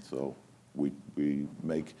 And so we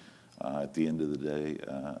make, at the end of the day,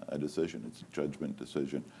 a decision. It's a judgment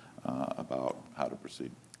decision about how to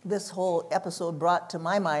proceed. This whole episode brought to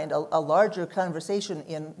my mind a larger conversation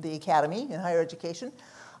in the academy, in higher education,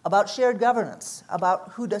 about shared governance, about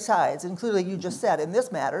who decides. And clearly you just said, in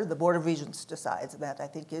this matter, the Board of Regents decides, and that I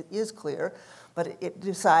think it is clear, but it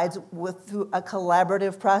decides through a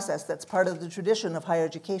collaborative process that's part of the tradition of higher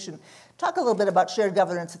education. Talk a little bit about shared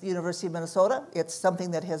governance at the University of Minnesota. It's something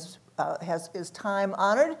that is time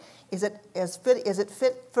honored. Is it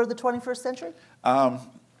fit for the 21st century?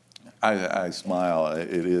 I smile.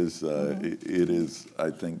 It is, I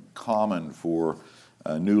think, common for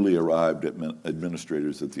newly arrived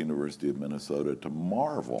administrators at the University of Minnesota to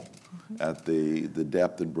marvel at the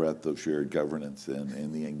depth and breadth of shared governance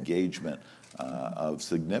and the engagement of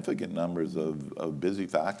significant numbers of busy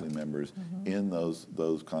faculty members in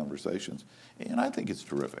those conversations. And I think it's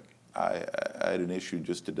terrific. I had an issue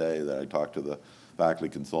just today that I talked to the faculty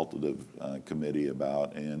consultative committee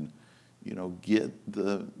about, and get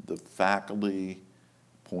the faculty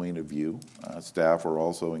point of view. Staff are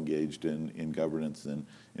also engaged in governance in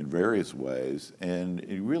various ways, and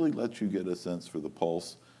it really lets you get a sense for the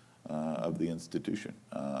pulse of the institution.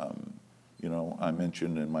 I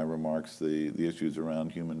mentioned in my remarks the issues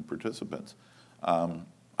around human participants.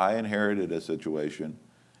 I inherited a situation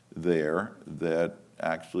there that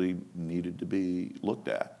actually needed to be looked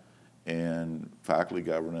at. And faculty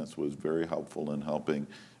governance was very helpful in helping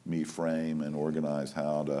me frame and organize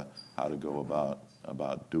how to go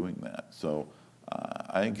about doing that. So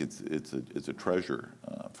I think it's a treasure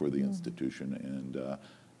for the institution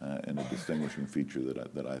and a distinguishing feature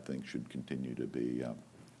that I think should continue to be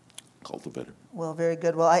cultivated. Well, very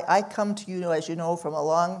good. Well, I come to you, as you know, from a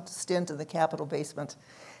long stint in the Capitol basement,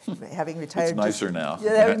 having retired. It's nicer now.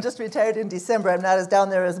 Yeah, having just retired in December. I'm not as down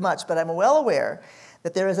there as much, but I'm well aware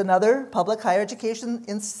that there is another public higher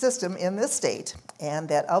education system in this state, and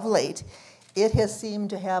that of late, it has seemed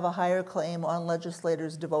to have a higher claim on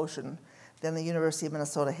legislators' devotion than the University of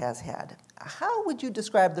Minnesota has had. How would you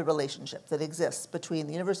describe the relationship that exists between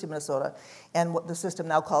the University of Minnesota and what the system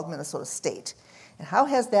now called Minnesota State? And how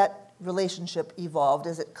has that relationship evolved?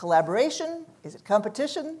 Is it collaboration? Is it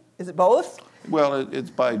competition? Is it both? Well,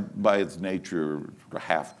 it's by its nature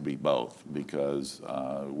have to be both, because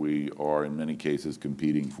we are in many cases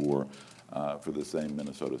competing for the same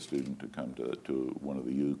Minnesota student to come to one of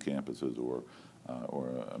the U campuses or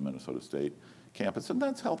a Minnesota State campus, and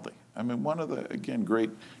that's healthy. I mean, one of the, again,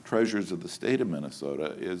 great treasures of the state of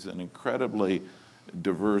Minnesota is an incredibly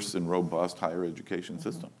diverse and robust higher education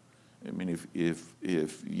system. I mean,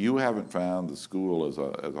 if you haven't found the school as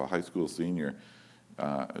a high school senior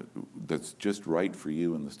that's just right for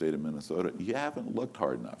you in the state of Minnesota, you haven't looked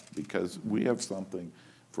hard enough, because we have something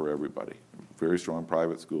for everybody. Very strong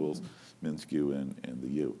private schools, MnSCU and the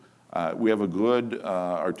U. We have a good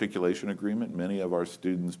articulation agreement. Many of our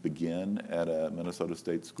students begin at a Minnesota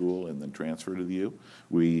State school and then transfer to the U.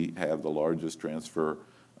 We have the largest transfer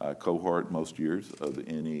cohort most years of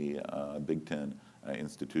any Big Ten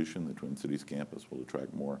institution. The Twin Cities campus will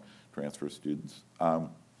attract more transfer students.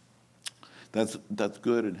 That's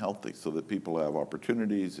good and healthy, so that people have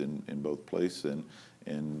opportunities in both place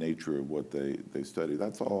and nature of what they study.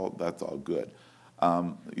 That's all good.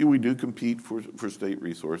 We do compete for state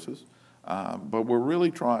resources, but we're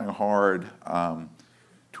really trying hard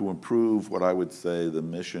to improve what I would say the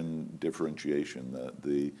mission differentiation,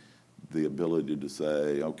 the ability to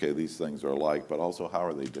say, okay, these things are alike, but also how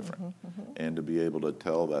are they different? And to be able to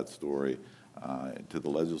tell that story to the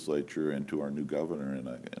legislature and to our new governor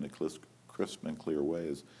in a crisp and clear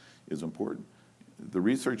way is important. The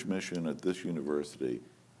research mission at this university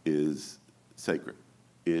is sacred.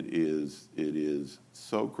 It is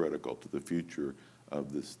so critical to the future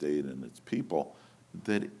of this state and its people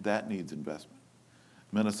that needs investment.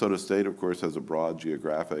 Minnesota State, of course, has a broad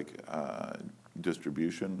geographic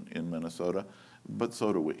distribution in Minnesota, but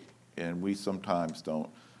so do we. And we sometimes don't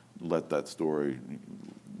let that story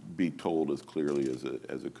be told as clearly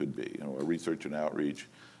as it could be. You know, a research and outreach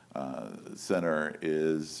center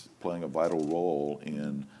is playing a vital role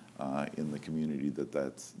in the community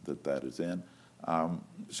that is in.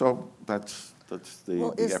 So that's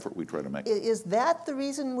the effort we try to make. Is that the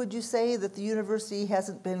reason, would you say, that the university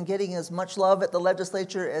hasn't been getting as much love at the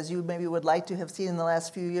legislature as you maybe would like to have seen in the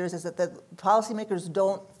last few years? Is it that policymakers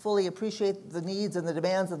don't fully appreciate the needs and the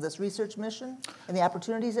demands of this research mission and the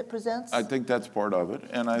opportunities it presents? I think that's part of it,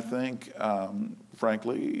 and I think,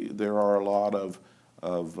 frankly, there are a lot of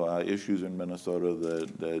issues in Minnesota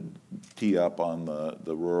that tee up on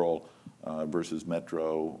the rural versus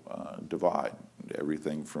metro divide.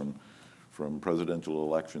 Everything from presidential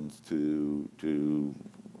elections to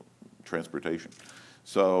transportation.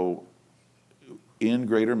 So in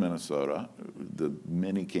greater Minnesota, the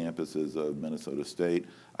many campuses of Minnesota State,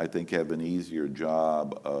 I think, have an easier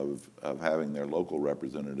job of having their local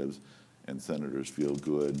representatives and senators feel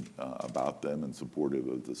good about them and supportive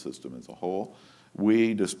of the system as a whole.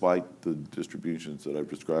 We, despite the distributions that I've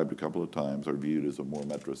described a couple of times, are viewed as a more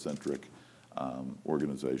metrocentric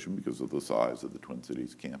organization because of the size of the Twin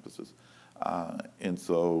Cities campuses. And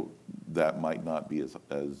so that might not be as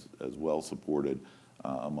well supported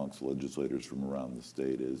amongst legislators from around the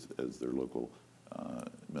state as their local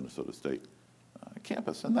Minnesota State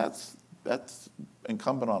campus. And that's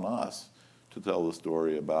incumbent on us to tell the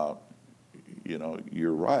story about, you know,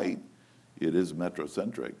 you're right, it is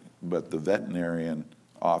metrocentric, but the veterinarian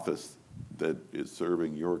office that is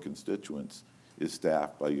serving your constituents is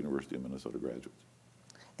staffed by University of Minnesota graduates.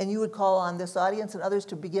 And you would call on this audience and others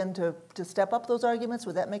to begin to step up those arguments?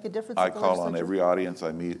 Would that make a difference? I call on every audience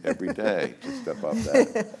I meet every day to step up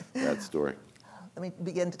that story. Let me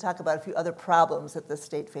begin to talk about a few other problems that the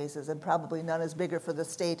state faces, and probably none is bigger for the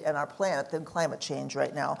state and our planet than climate change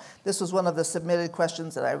right now. This was one of the submitted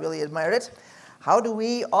questions that I really admired it. How do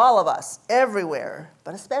we, all of us, everywhere,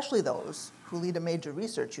 but especially those who lead a major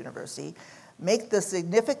research university, make the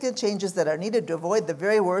significant changes that are needed to avoid the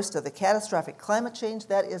very worst of the catastrophic climate change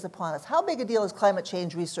that is upon us. How big a deal is climate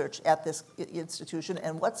change research at this institution,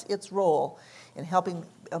 and what's its role in helping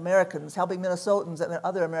Americans, helping Minnesotans and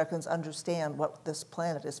other Americans understand what this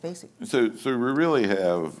planet is facing? So we really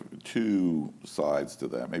have two sides to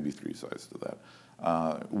that, maybe three sides to that.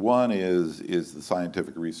 One is the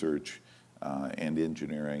scientific research and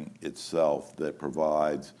engineering itself that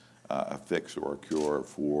provides a fix or a cure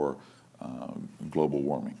for global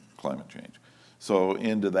warming, climate change. So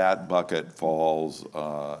into that bucket falls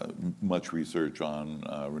much research on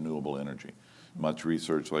renewable energy. Much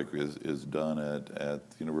research like is done at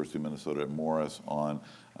the University of Minnesota at Morris on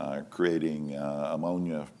creating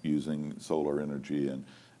ammonia using solar energy and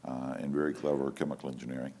very clever chemical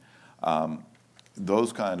engineering.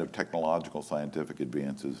 Those kind of technological scientific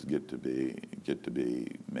advances get to be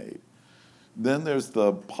made. Then there's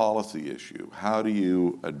the policy issue. How do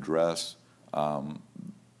you address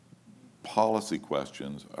policy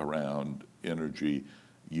questions around energy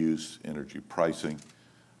use, energy pricing?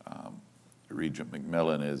 Regent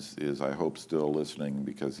McMillan is, I hope, still listening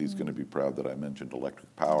because he's going to be proud that I mentioned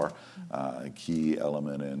electric power, a key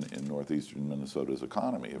element in northeastern Minnesota's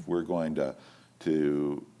economy. If we're going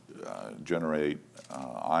to generate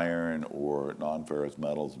iron or non-ferrous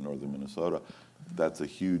metals in northern Minnesota, that's a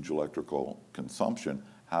huge electrical consumption.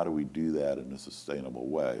 How do we do that in a sustainable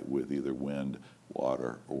way with either wind,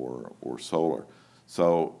 water, or solar?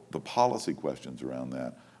 So the policy questions around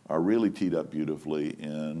that are really teed up beautifully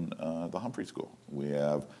in the Humphrey School. We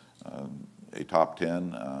have a top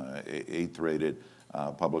 10, 8th rated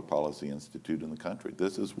public policy institute in the country.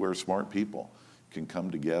 This is where smart people can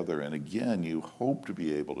come together, and again, you hope to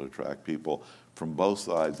be able to attract people from both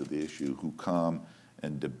sides of the issue who come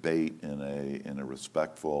and debate in a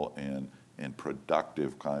respectful and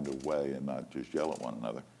productive kind of way and not just yell at one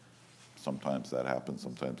another. Sometimes that happens,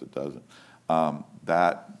 sometimes it doesn't.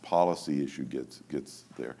 That policy issue gets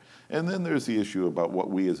there. And then there's the issue about what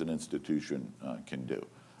we as an institution can do.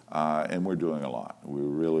 And we're doing a lot. We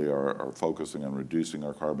really are focusing on reducing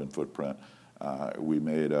our carbon footprint. We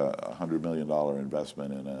made a $100 million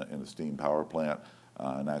investment in a steam power plant,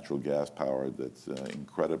 natural gas power that's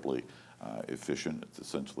incredibly efficient. It's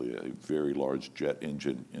essentially a very large jet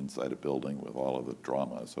engine inside a building with all of the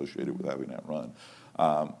drama associated with having that run.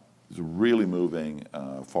 It's really moving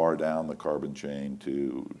far down the carbon chain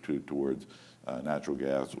towards natural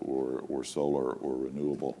gas or solar or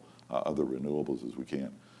renewable, other renewables as we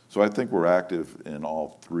can. So I think we're active in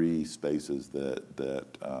all three spaces that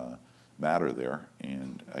matter there.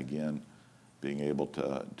 And again, being able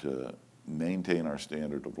to maintain our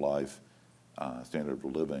standard of life, standard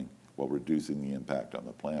of living, while reducing the impact on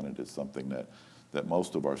the planet is something that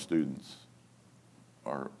most of our students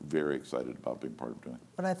are very excited about being part of doing.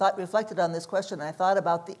 When I reflected on this question, I thought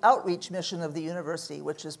about the outreach mission of the university,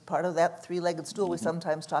 which is part of that three-legged stool we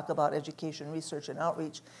sometimes talk about, education, research, and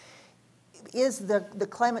outreach. Is the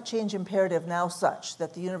climate change imperative now such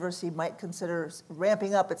that the university might consider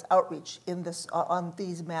ramping up its outreach in this, on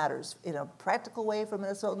these matters in a practical way for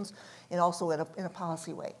Minnesotans and also in a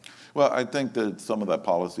policy way? Well, I think that some of that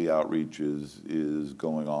policy outreach is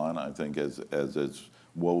going on. I think as it's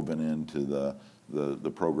woven into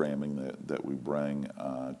the programming that we bring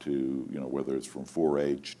to, whether it's from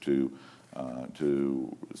 4-H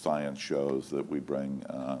to science shows that we bring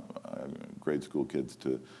grade school kids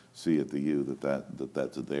to see at the U,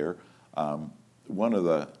 that's there. One of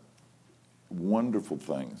the wonderful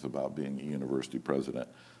things about being a university president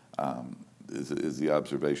is the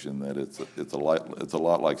observation that it's a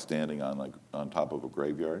lot like standing on top of a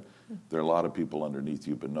graveyard. There are a lot of people underneath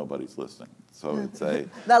you, but nobody's listening. So it's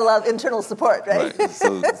not a lot of internal support, right? Right.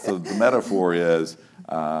 So the metaphor is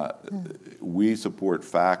we support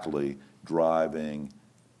faculty driving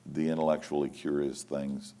the intellectually curious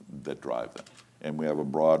things that drive them. And we have a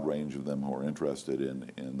broad range of them who are interested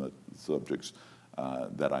in the subjects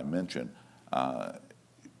that I mentioned.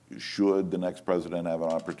 Should the next president have an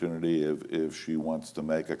opportunity, if she wants to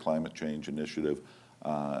make a climate change initiative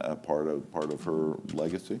a part of her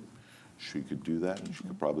legacy, she could do that, and she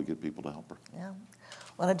could probably get people to help her. Yeah.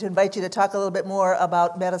 Wanted to invite you to talk a little bit more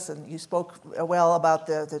about medicine. You spoke well about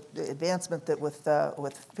the advancement that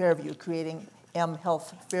with Fairview, creating M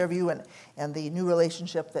Health Fairview, and the new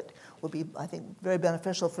relationship that will be, I think, very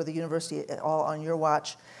beneficial for the university, all on your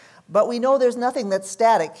watch. But we know there's nothing that's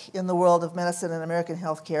static in the world of medicine and American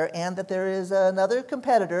healthcare, and that there is another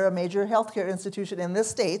competitor, a major healthcare institution in this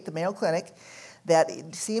state, the Mayo Clinic, that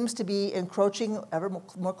seems to be encroaching ever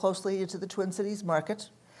more closely into the Twin Cities market.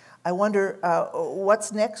 I wonder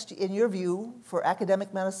what's next, in your view, for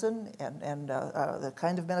academic medicine and the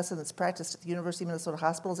kind of medicine that's practiced at the University of Minnesota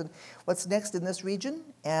hospitals, and what's next in this region,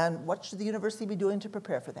 and what should the university be doing to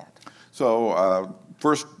prepare for that? So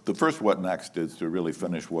the first what next is to really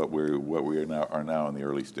finish what we are now in the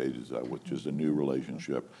early stages of, which is a new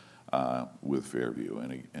relationship with Fairview.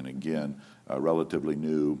 And again, a relatively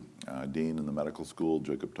new dean in the medical school,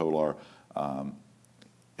 Jacob Tolar,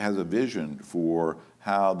 has a vision for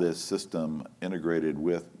how this system integrated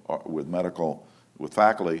with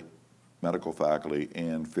faculty, medical faculty,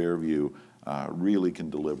 and Fairview really can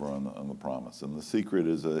deliver on the promise. And the secret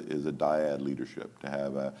is a dyad leadership, to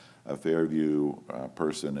have a Fairview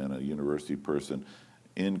person and a university person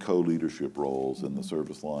in co-leadership roles in the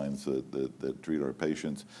service lines that treat our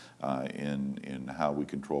patients, in how we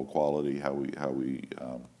control quality, how we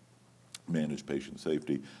manage patient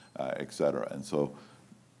safety, et cetera. And so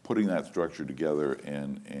putting that structure together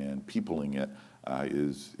and peopling it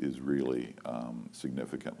is really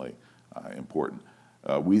significantly important.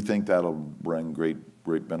 We think that'll bring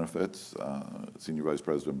great benefits. Senior Vice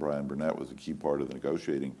President Brian Burnett was a key part of the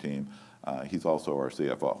negotiating team. He's also our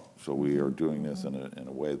CFO. So we are doing this in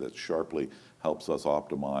a way that sharply helps us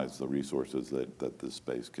optimize the resources that this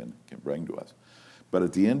space can bring to us. But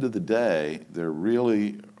at the end of the day, there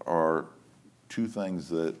really are two things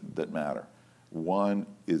that matter. One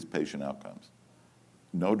is patient outcomes.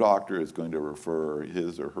 No doctor is going to refer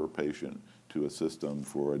his or her patient to a system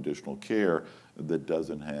for additional care that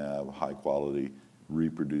doesn't have high quality,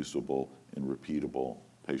 reproducible, and repeatable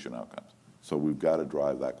patient outcomes. So we've got to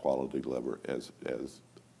drive that quality lever as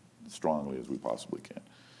strongly as we possibly can.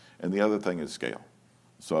 And the other thing is scale.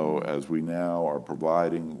 So as we now are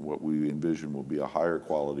providing what we envision will be a higher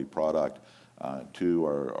quality product to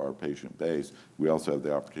our patient base, we also have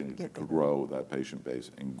the opportunity to grow that patient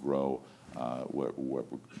base and grow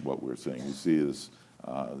what we're seeing. We see is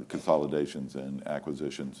consolidations and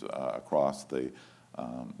acquisitions across the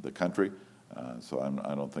country. So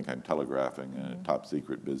I don't think I'm telegraphing a top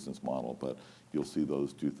secret business model, but you'll see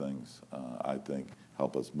those two things, I think,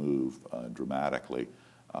 help us move dramatically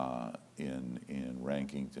in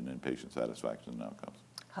rankings and in patient satisfaction and outcomes.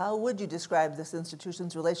 How would you describe this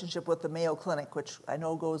institution's relationship with the Mayo Clinic, which I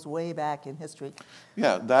know goes way back in history?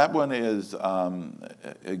 Yeah, that one is,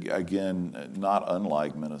 again, not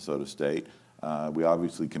unlike Minnesota State. We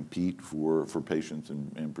obviously compete for patients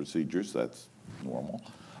and procedures. That's normal.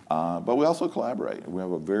 But we also collaborate. We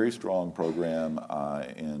have a very strong program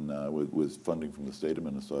with funding from the state of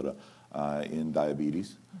Minnesota in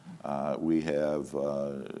diabetes. We have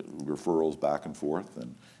referrals back and forth,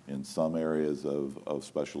 and in some areas of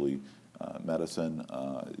specialty medicine,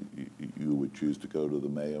 you would choose to go to the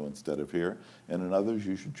Mayo instead of here, and in others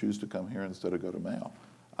you should choose to come here instead of go to Mayo.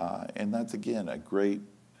 And that's, again, a great,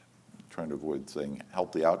 trying to avoid saying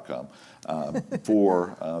healthy outcome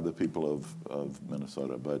for the people of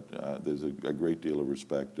Minnesota. But there's a great deal of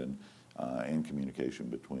respect and communication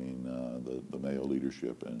between the Mayo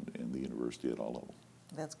leadership and the university at all levels.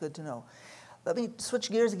 That's good to know. Let me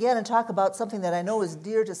switch gears again and talk about something that I know is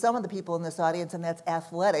dear to some of the people in this audience, and that's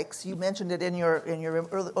athletics. You mentioned it in your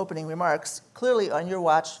early opening remarks. Clearly, on your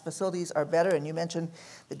watch, facilities are better, and you mentioned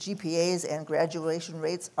the GPAs and graduation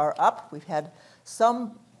rates are up. We've had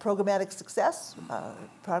some programmatic success,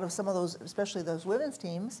 proud of some of those, especially those women's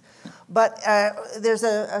teams. But there's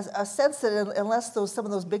a sense that unless some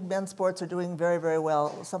of those big men's sports are doing very, very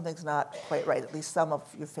well, something's not quite right. At least some of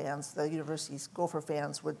your fans, the university's Gopher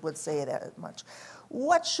fans, would say it as much.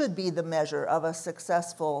 What should be the measure of a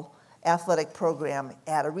successful athletic program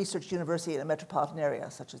at a research university in a metropolitan area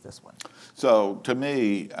such as this one? So to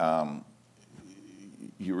me,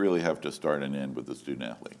 you really have to start and end with the student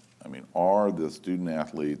athlete. I mean, are the student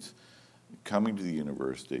athletes coming to the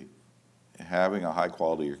university, having a high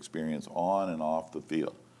quality experience on and off the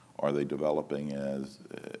field? Are they developing as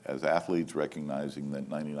athletes, recognizing that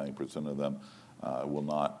 99% of them will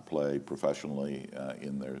not play professionally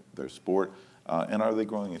in their sport? And are they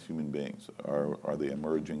growing as human beings? Are they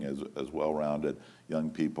emerging as well-rounded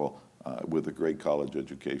young people with a great college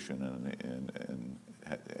education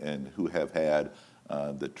and who have had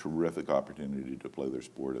the terrific opportunity to play their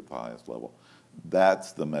sport at the highest level?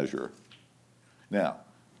 That's the measure. Now,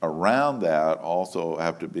 around that also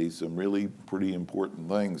have to be some really pretty important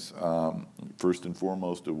things, first and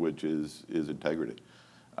foremost of which is integrity.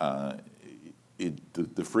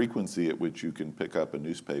 The frequency at which you can pick up a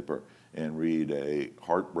newspaper and read a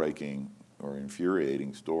heartbreaking or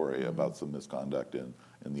infuriating story about some misconduct in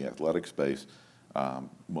the athletic space,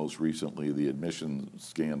 most recently the admission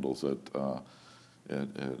scandals at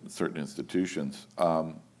certain institutions,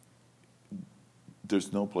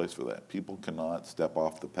 there's no place for that. People cannot step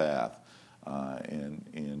off the path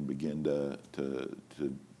and begin to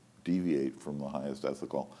deviate from the highest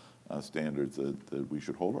ethical standards that we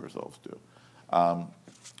should hold ourselves to.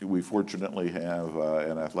 We fortunately have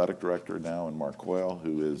an athletic director now in Mark Coyle,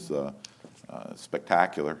 who is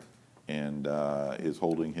spectacular and is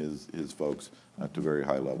holding his folks to very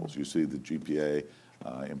high levels. You see the GPA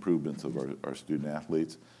improvements of our student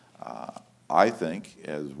athletes. I think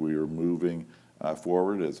as we are moving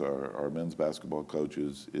forward, as our men's basketball coach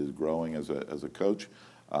is growing as a coach,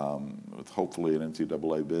 with hopefully an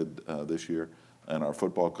NCAA bid this year, and our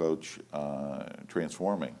football coach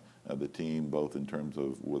transforming the team both in terms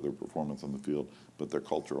of with their performance on the field, but their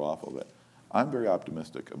culture off of it. I'm very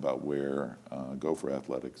optimistic about where Gopher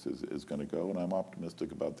Athletics is going to go, and I'm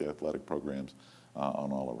optimistic about the athletic programs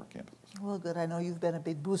on all of our campuses. Well, good. I know you've been a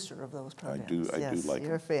big booster of those programs. I do like You're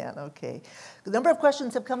them. a fan, okay. A number of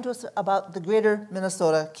questions have come to us about the greater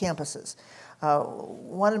Minnesota campuses.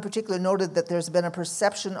 One in particular noted that there's been a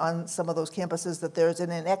perception on some of those campuses that there's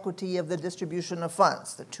an inequity of the distribution of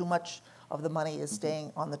funds, that too much of the money is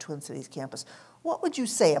staying on the Twin Cities campus. What would you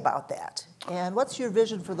say about that? And what's your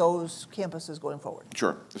vision for those campuses going forward?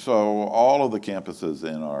 Sure. So all of the campuses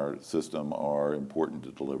in our system are important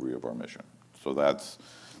to delivery of our mission. So that's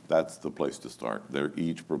the place to start. They're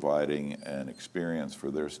each providing an experience for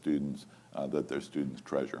their students that their students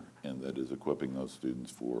treasure and that is equipping those students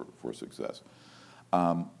for success.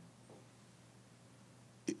 On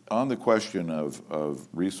the question of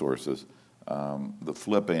resources, the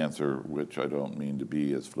flip answer, which I don't mean to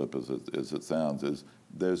be as flip as it sounds, is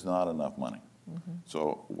there's not enough money. Mm-hmm.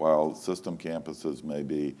 So while system campuses may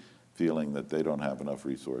be feeling that they don't have enough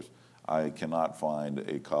resource, I cannot find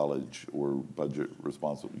a college or budget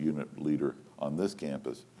responsible unit leader on this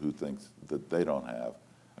campus who thinks that they don't have,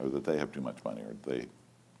 or that they have too much money, or they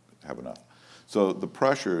have enough. So the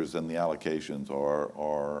pressures and the allocations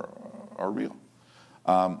are real.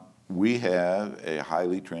 We have a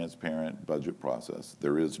highly transparent budget process.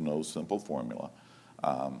 There is no simple formula.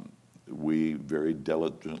 We very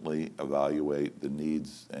diligently evaluate the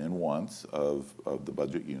needs and wants of the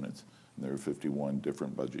budget units. And there are 51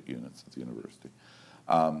 different budget units at the university.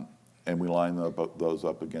 And we line those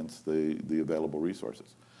up against the available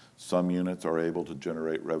resources. Some units are able to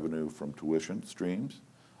generate revenue from tuition streams,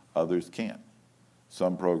 others can't.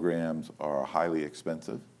 Some programs are highly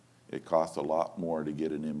expensive. It costs a lot more to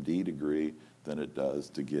get an MD degree than it does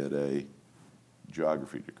to get a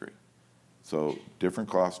geography degree. So different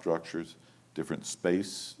cost structures, different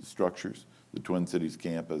space structures. The Twin Cities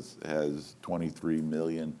campus has 23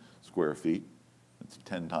 million square feet. It's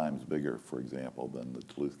 10 times bigger, for example, than the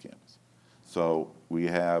Duluth campus. So we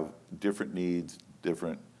have different needs,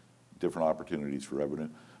 different opportunities for revenue.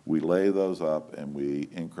 We lay those up and we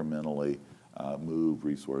incrementally move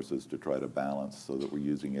resources to try to balance so that we're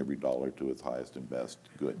using every dollar to its highest and best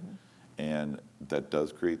good. Mm-hmm. And that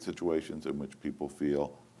does create situations in which people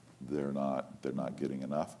feel they're not getting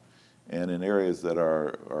enough. And in areas that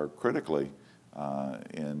are critically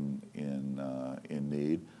in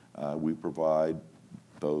need, we provide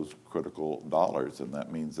those critical dollars, and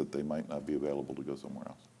that means that they might not be available to go somewhere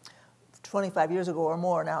else. 25 years ago or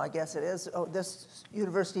more now, I guess it is, this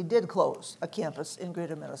university did close a campus in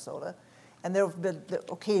Greater Minnesota. And there have been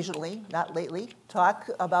occasionally, not lately, talk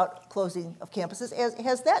about closing of campuses.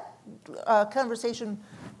 Has that conversation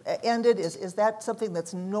ended? Is that something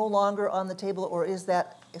that's no longer on the table, or is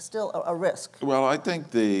that still a risk? Well, I think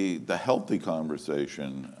the healthy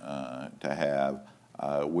conversation to have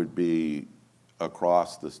would be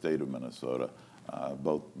across the state of Minnesota,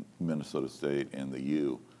 both Minnesota State and the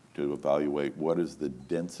U, to evaluate what is the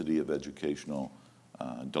density of educational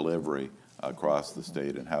delivery across the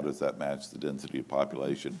state, and how does that match the density of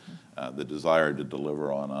population, the desire to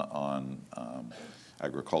deliver on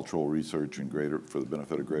agricultural research and for the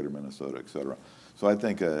benefit of Greater Minnesota, et cetera. So I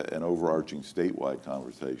think an overarching statewide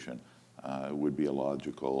conversation would be a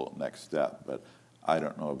logical next step, but I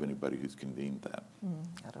don't know of anybody who's convened that.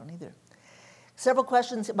 I don't either. Several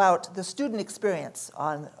questions about the student experience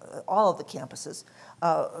on all of the campuses.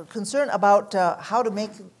 Concern about how to make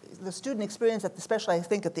the student experience, especially I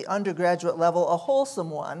think at the undergraduate level, a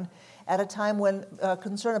wholesome one at a time when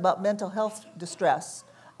concern about mental health distress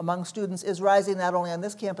among students is rising not only on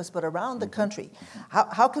this campus but around the country.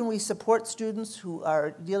 How can we support students who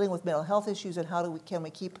are dealing with mental health issues, and how can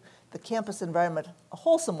we keep the campus environment a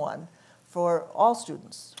wholesome one for all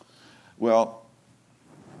students? Well,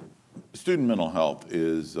 student mental health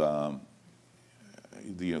is, the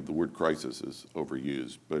word crisis is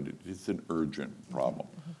overused, but it's an urgent problem.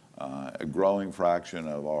 A growing fraction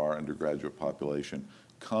of our undergraduate population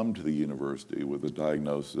come to the university with a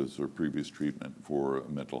diagnosis or previous treatment for a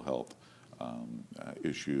mental health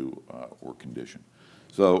issue or condition.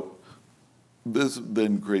 So this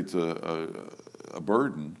then creates a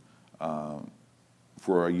burden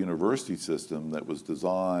for a university system that was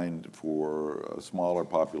designed for a smaller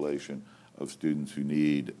population of students who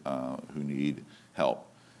need help.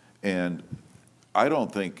 And I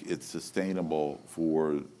don't think it's sustainable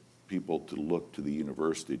for people to look to the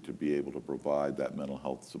university to be able to provide that mental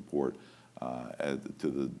health support at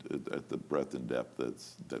the breadth and depth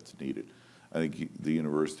that's needed. I think the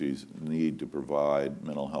universities need to provide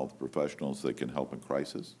mental health professionals that can help in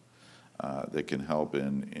crisis, that can help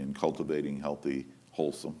in cultivating healthy,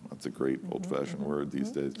 wholesome, that's a great old-fashioned word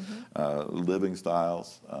these days, living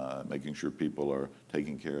styles, making sure people are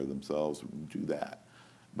taking care of themselves, do that.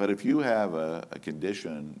 But if you have a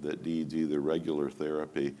condition that needs either regular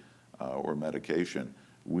therapy or medication,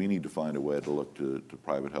 we need to find a way to look to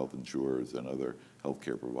private health insurers and other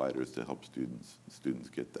healthcare providers to help students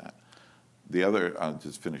get that. The other, I'll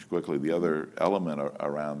just finish quickly, the other element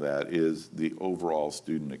around that is the overall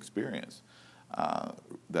student experience.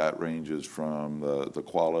 That ranges from the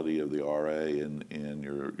quality of the RA in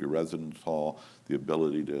your residence hall, the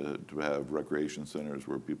ability to have recreation centers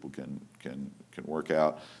where people can work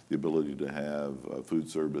out, the ability to have food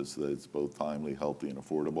service that's both timely, healthy, and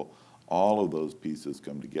affordable. All of those pieces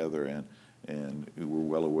come together, and we're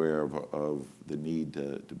well aware of the need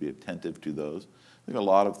to be attentive to those. I think a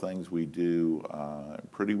lot of things we do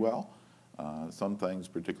pretty well. Some things,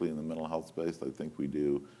 particularly in the mental health space, I think we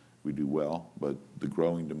do well, but the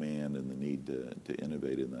growing demand and the need to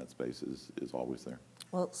innovate in that space is always there.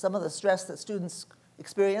 Well, some of the stress that students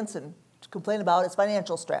experience and complain about is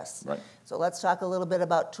financial stress. Right. So let's talk a little bit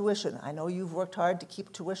about tuition. I know you've worked hard to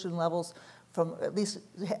keep tuition levels from, at least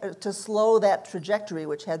to slow that trajectory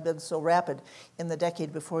which had been so rapid in the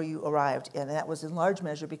decade before you arrived, and that was in large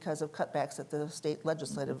measure because of cutbacks at the state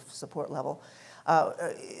legislative support level.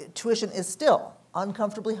 Tuition is still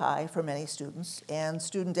uncomfortably high for many students, and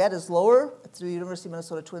student debt is lower through the University of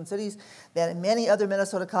Minnesota Twin Cities than in many other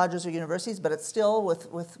Minnesota colleges or universities, but it's still,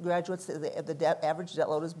 with graduates, the average debt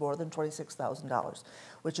load is more than $26,000,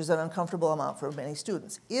 which is an uncomfortable amount for many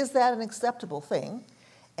students. Is that an acceptable thing?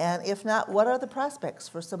 And if not, what are the prospects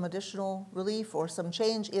for some additional relief or some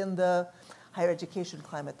change in the higher education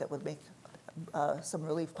climate that would make some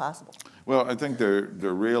relief possible? Well, I think there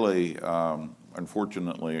really,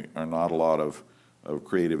 unfortunately, are not a lot of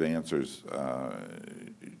creative answers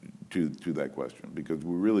to that question, because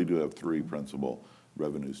we really do have three principal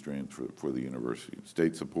revenue streams for the university: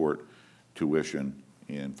 state support, tuition,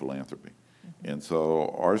 and philanthropy. And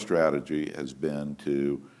so our strategy has been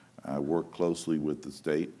to work closely with the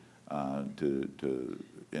state to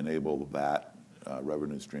enable that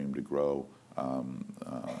revenue stream to grow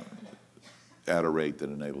at a rate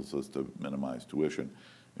that enables us to minimize tuition,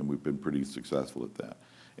 and we've been pretty successful at that.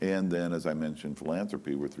 And then, as I mentioned,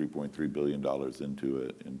 philanthropy, we're $3.3 billion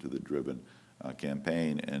into the Driven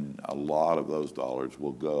campaign, and a lot of those dollars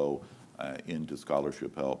will go into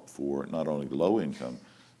scholarship help for not only low-income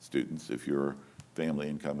students. If your family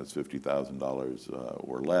income is $50,000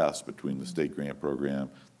 or less between the state grant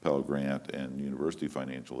program, Pell Grant, and university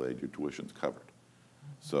financial aid, your tuition's covered.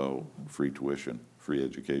 So free tuition, free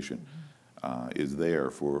education is there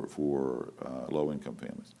for low-income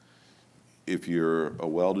families. If you're a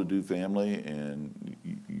well-to-do family and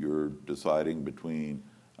you're deciding between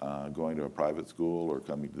going to a private school or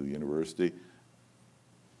coming to the university,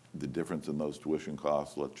 the difference in those tuition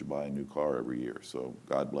costs lets you buy a new car every year, so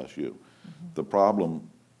God bless you. The problem,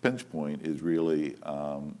 pinch point, is really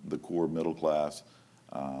the core middle class,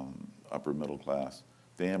 upper middle class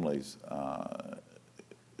families,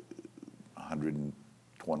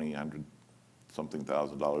 100 something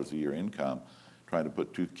thousand a year income, trying to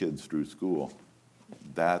put 2 kids through school.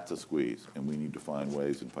 That's a squeeze, and we need to find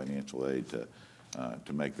ways in financial aid to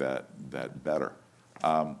make that better.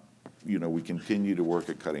 You know, we continue to work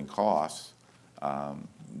at cutting costs,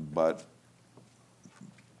 but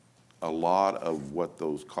a lot of what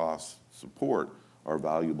those costs support are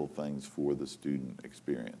valuable things for the student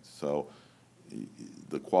experience. So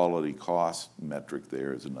the quality cost metric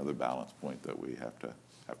there is another balance point that we have to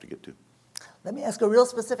get to. Let me ask a real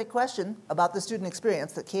specific question about the student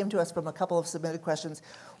experience that came to us from a couple of submitted questions.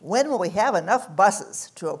 When will we have enough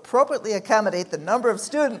buses to appropriately accommodate the number of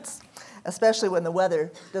students, especially when the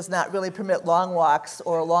weather does not really permit long walks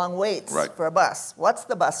or long waits for a bus? What's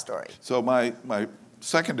the bus story? So my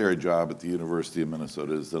secondary job at the University of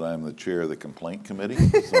Minnesota is that I'm the chair of the complaint committee.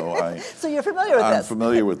 So so you're familiar with this? I'm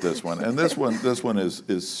familiar with this one, and this one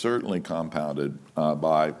is certainly compounded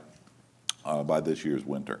by by this year's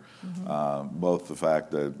winter. Both the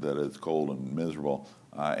fact that it's cold and miserable,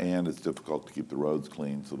 and it's difficult to keep the roads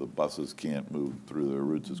clean, so the buses can't move through their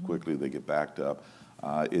routes as quickly. They get backed up.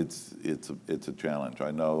 It's a challenge.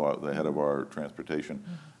 I know the head of our transportation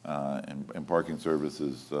and parking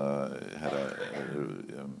services had a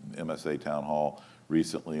MSA town hall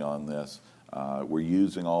recently on this. We're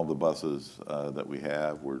using all the buses that we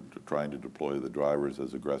have. We're trying to deploy the drivers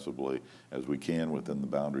as aggressively as we can within the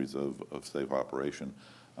boundaries of safe operation,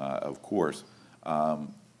 of course.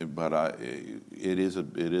 But it is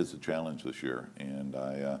a challenge this year, and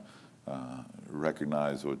I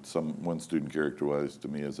recognize what one student characterized to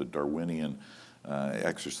me as a Darwinian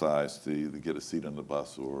exercise to get a seat on the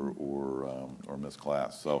bus or miss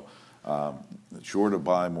class. So sure to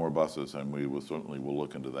buy more buses, and we will certainly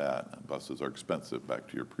look into that. Buses are expensive, back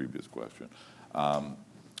to your previous question.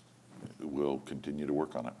 We'll continue to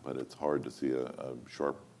work on it, but it's hard to see a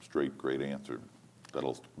sharp, straight, great answer.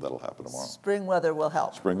 That'll happen tomorrow. Spring weather will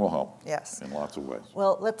help. Spring will help. Yes. In lots of ways.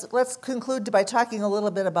 Well, let's conclude by talking a little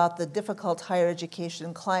bit about the difficult higher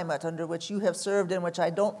education climate under which you have served and which I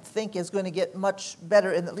don't think is going to get much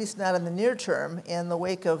better, at least not in the near term, in the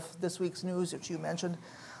wake of this week's news, which you mentioned,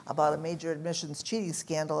 about a major admissions cheating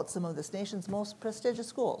scandal at some of this nation's most prestigious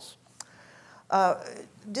schools.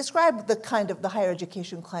 Describe the higher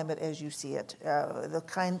education climate as you see it,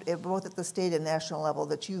 both at the state and national level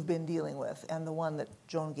that you've been dealing with, and the one that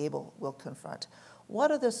Joan Gable will confront. What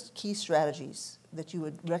are the key strategies that you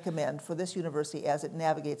would recommend for this university as it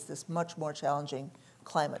navigates this much more challenging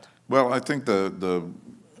climate? Well, I think the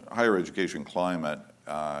higher education climate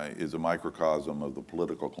is a microcosm of the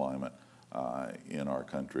political climate in our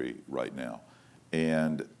country right now.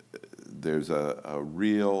 And there's a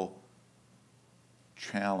real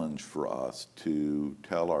challenge for us to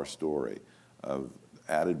tell our story of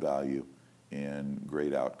added value and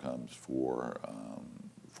great outcomes for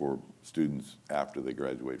students after they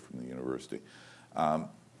graduate from the university.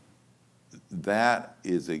 That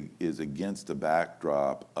is against a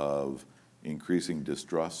backdrop of increasing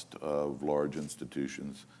distrust of large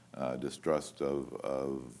institutions, distrust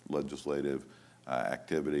of legislative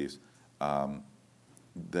activities,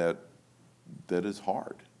 that is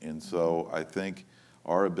hard. And so I think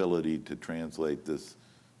our ability to translate this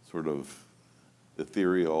sort of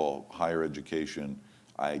ethereal higher education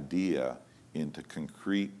idea into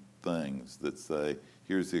concrete things that say,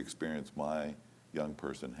 here's the experience my young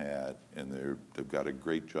person had, and they've got a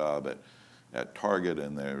great job at Target,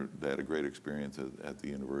 and they had a great experience at the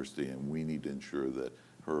university, and we need to ensure that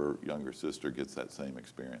her younger sister gets that same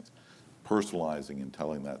experience. Personalizing and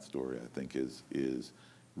telling that story, I think, is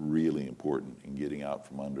really important in getting out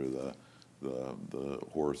from under the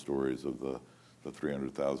horror stories of the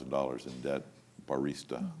 $300,000 in debt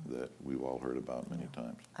barista that we've all heard about many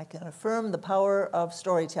times. I can affirm the power of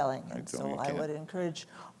storytelling, and so I would encourage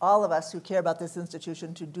all of us who care about this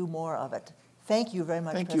institution to do more of it. Thank you very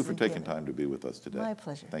much. Thank you for taking time to be with us today. My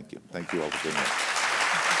pleasure. Thank you. Thank you all for being here.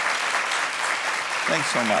 Thanks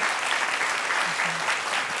so much.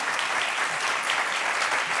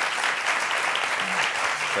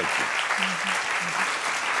 Thank you.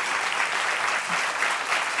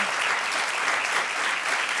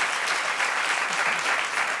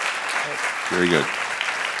 Very good.